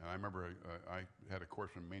 And I remember I had a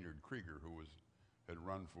course from Maynard Krieger, who had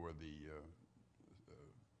run for the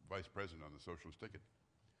vice president on the socialist ticket.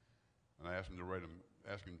 And I asked him to write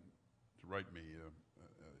me a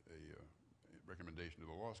recommendation to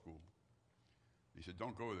the law school. He said,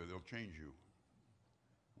 "Don't go there; they'll change you."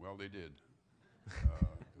 Well, they did.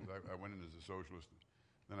 'Cause I went in as a socialist.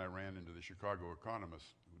 Then I ran into the Chicago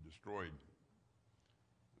economists, who destroyed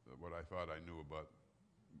what I thought I knew about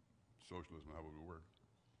socialism, how it would work,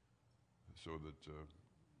 so that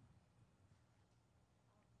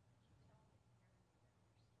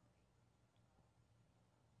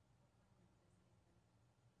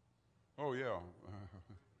oh yeah.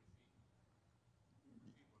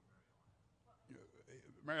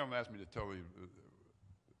 Marilyn asked me to tell the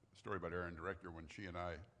story about Aaron Director when she and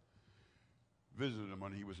I visited him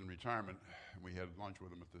when he was in retirement, and we had lunch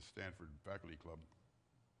with him at the Stanford Faculty Club.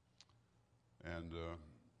 And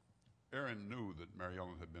Aaron knew that Mary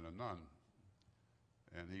Ellen had been a nun,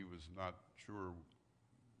 and he was not sure,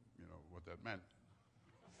 what that meant.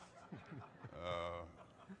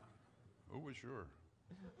 Who was sure?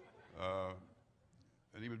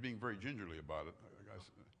 And he was being very gingerly about it.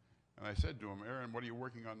 And I said to him, Aaron, what are you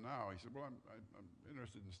working on now? He said, well, I'm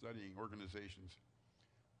interested in studying organizations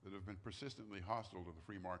that have been persistently hostile to the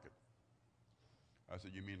free market. I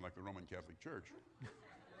said, you mean like the Roman Catholic Church?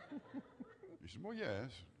 He said, well, yes.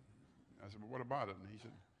 I said, well, what about it? And he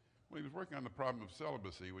said, well, he was working on the problem of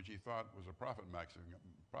celibacy, which he thought was a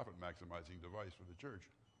profit-maximizing device for the church.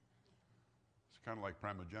 It's kind of like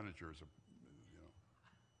primogeniture,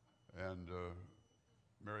 And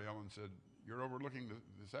Mary Ellen said, you're overlooking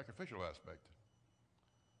the sacrificial aspect.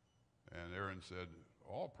 And Aaron said,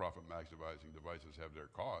 all profit-maximizing devices have their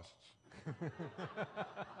costs.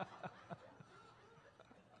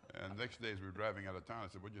 And next day, as we were driving out of town, I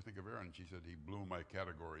said, what do you think of Aaron? And she said, he blew my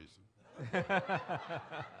categories.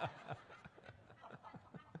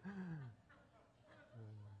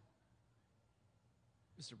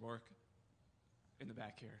 Mr. Bork, in the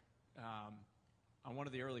back here. On one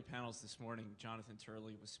of the early panels this morning, Jonathan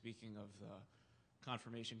Turley was speaking of the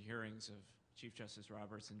confirmation hearings of Chief Justice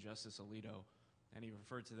Roberts and Justice Alito, and he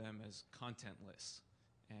referred to them as contentless.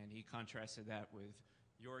 And he contrasted that with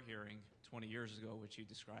your hearing 20 years ago, which you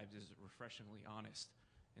described as refreshingly honest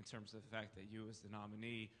in terms of the fact that you, as the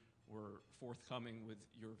nominee, were forthcoming with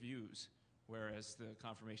your views, whereas the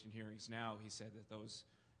confirmation hearings now, he said that those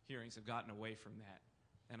hearings have gotten away from that.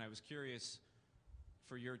 And I was curious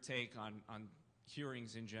for your take on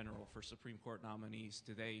hearings in general for Supreme Court nominees.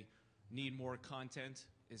 Do they need more content?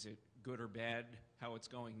 Is it good or bad how it's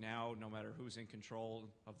going now, no matter who's in control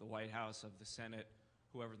of the White House, of the Senate,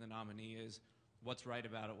 whoever the nominee is? What's right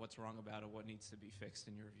about it? What's wrong about it? What needs to be fixed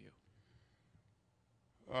in your view?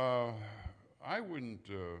 I wouldn't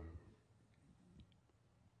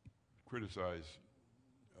criticize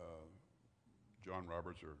John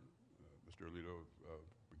Roberts or Mr. Alito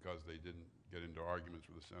because they didn't get into arguments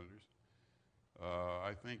with the senators.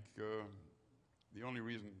 I think the only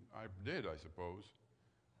reason I did, I suppose,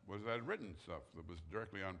 was I'd written stuff that was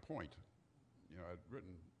directly on point. I'd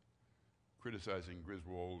written criticizing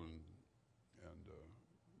Griswold and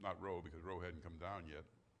not Roe, because Roe hadn't come down yet.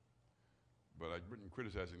 But I'd written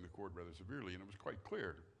criticizing the court rather severely, and it was quite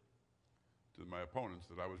clear to my opponents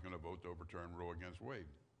that I was going to vote to overturn Roe against Wade,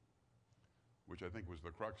 which I think was the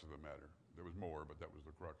crux of the matter. There was more, but that was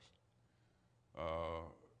the crux.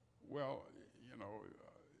 Well,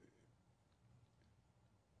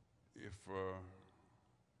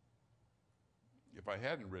 if I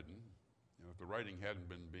hadn't written, if the writing hadn't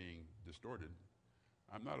been being distorted,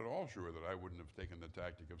 I'm not at all sure that I wouldn't have taken the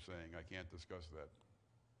tactic of saying, I can't discuss that.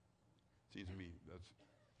 Seems to me that's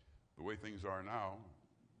the way things are now.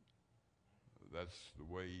 That's the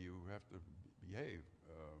way you have to behave.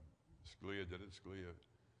 Scalia did it. Scalia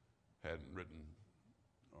hadn't written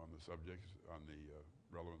on the subjects, on the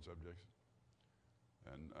relevant subjects,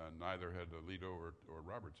 and neither had Alito or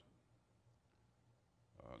Roberts.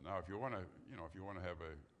 Now, if you want to, have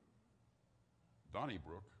a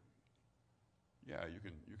Donnybrook, yeah, you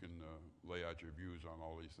can lay out your views on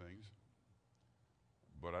all these things,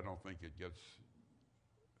 but I don't think it gets.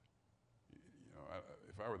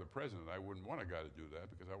 If I were the president, I wouldn't want a guy to do that,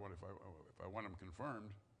 because if I want him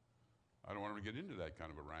confirmed, I don't want him to get into that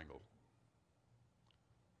kind of a wrangle.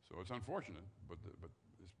 So it's unfortunate, but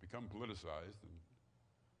it's become politicized, and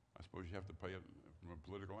I suppose you have to play it from a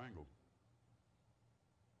political angle.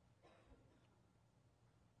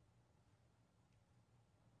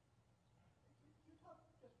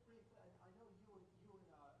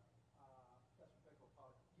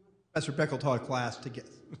 Professor Bickel taught a class together.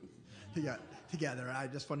 I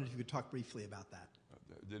just wondered if you could talk briefly about that.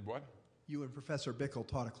 Did what? You and Professor Bickel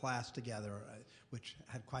taught a class together, which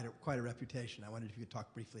had quite a reputation. I wondered if you could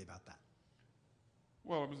talk briefly about that.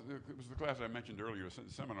 Well, it was the class I mentioned earlier, a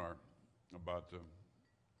seminar about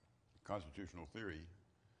constitutional theory,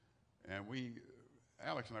 and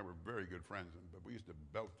Alex and I were very good friends, but we used to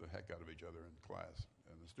belt the heck out of each other in class,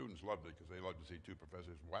 and the students loved it because they loved to see two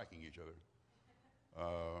professors whacking each other.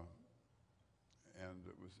 And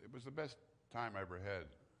it was the best time I ever had.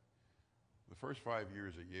 The first 5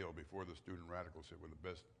 years at Yale before the student radicals hit were the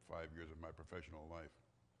best 5 years of my professional life.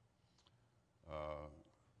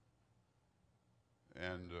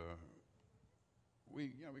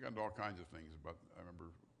 We got into all kinds of things, but I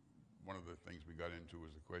remember one of the things we got into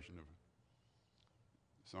was the question of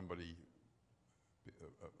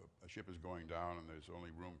a ship is going down and there's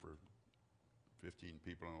only room for 15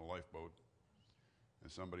 people in a lifeboat,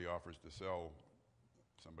 and somebody offers to sell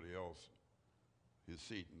somebody else his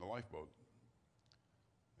seat in the lifeboat.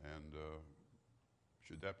 And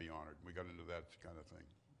should that be honored? We got into that kind of thing.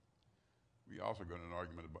 We also got in an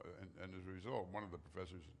argument about, and as a result, one of the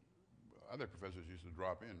other professors used to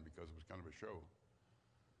drop in because it was kind of a show.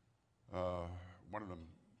 One of them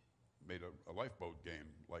made a lifeboat game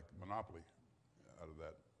like Monopoly out of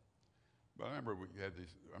that. But I remember a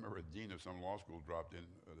dean of some law school dropped in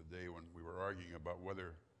the day when we were arguing about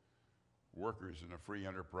whether workers in a free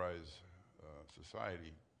enterprise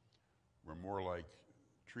society were more like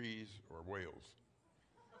trees or whales.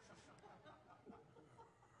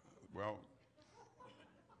 Well,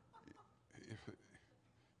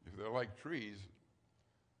 if they're like trees,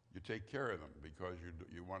 you take care of them because you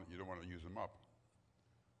don't want to use them up.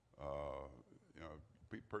 A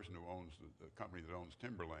person who owns the company that owns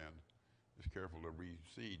timberland is careful to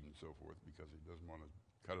reseed and so forth because he doesn't want to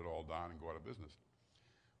cut it all down and go out of business.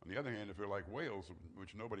 On the other hand, if they're like whales,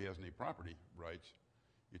 which nobody has any property rights,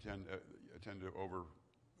 you tend to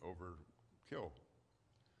overkill,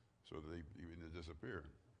 so that they even disappear.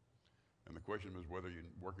 And the question was whether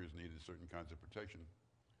workers needed certain kinds of protection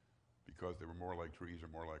because they were more like trees or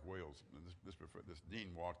more like whales. And this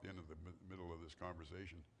dean walked into the middle of this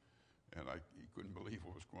conversation, and he couldn't believe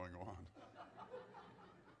what was going on.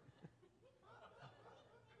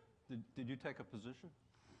 Did you take a position?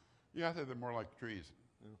 Yeah, I thought they're more like trees.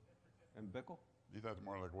 Yeah. And Bickle? He thought they're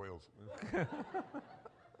more like whales.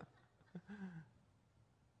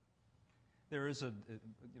 There is I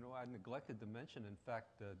neglected to mention, in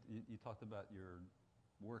fact, you talked about your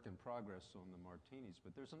work in progress on the martinis,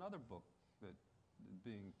 but there's another book that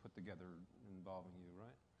being put together involving you,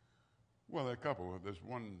 right? Well, there are a couple. There's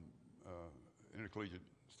one Intercollegiate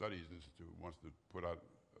Studies Institute wants to put out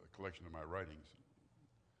a collection of my writings.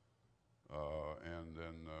 And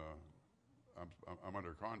then I'm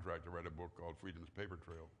under contract to write a book called Freedom's Paper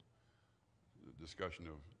Trail, a discussion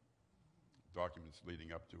of documents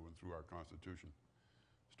leading up to and through our Constitution,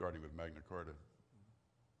 starting with Magna Carta.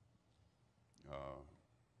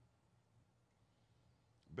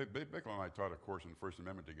 Bickle and I taught a course in First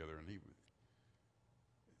Amendment together, and he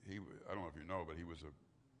I don't know if you know, but he was a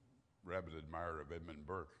rabid admirer of Edmund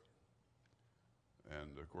Burke.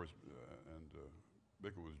 And of course,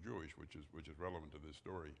 Bickle was Jewish, which is relevant to this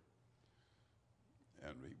story.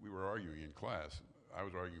 And we were arguing in class. I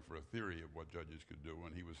was arguing for a theory of what judges could do,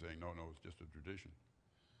 and he was saying, no, it's just a tradition.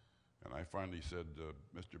 And I finally said,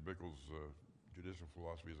 Mr. Bickle's judicial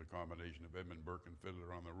philosophy is a combination of Edmund Burke and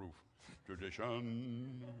Fiddler on the Roof.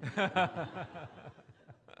 Tradition. Well,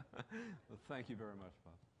 thank you very much,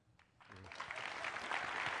 Bob.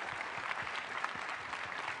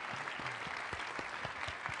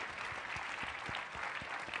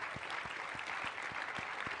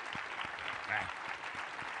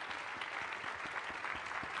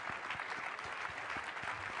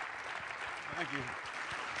 Thank you.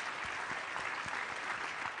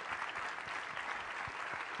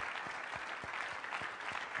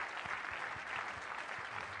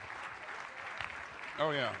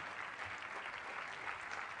 Oh, yeah.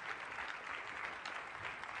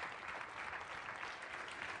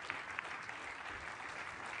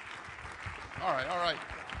 All right.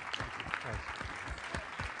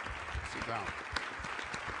 Sit down.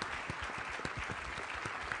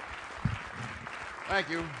 Thank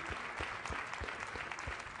you.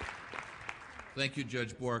 Thank you,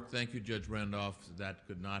 Judge Bork. Thank you, Judge Randolph. That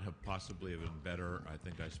could not have possibly have been better. I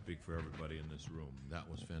think I speak for everybody in this room. That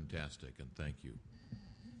was fantastic, and thank you.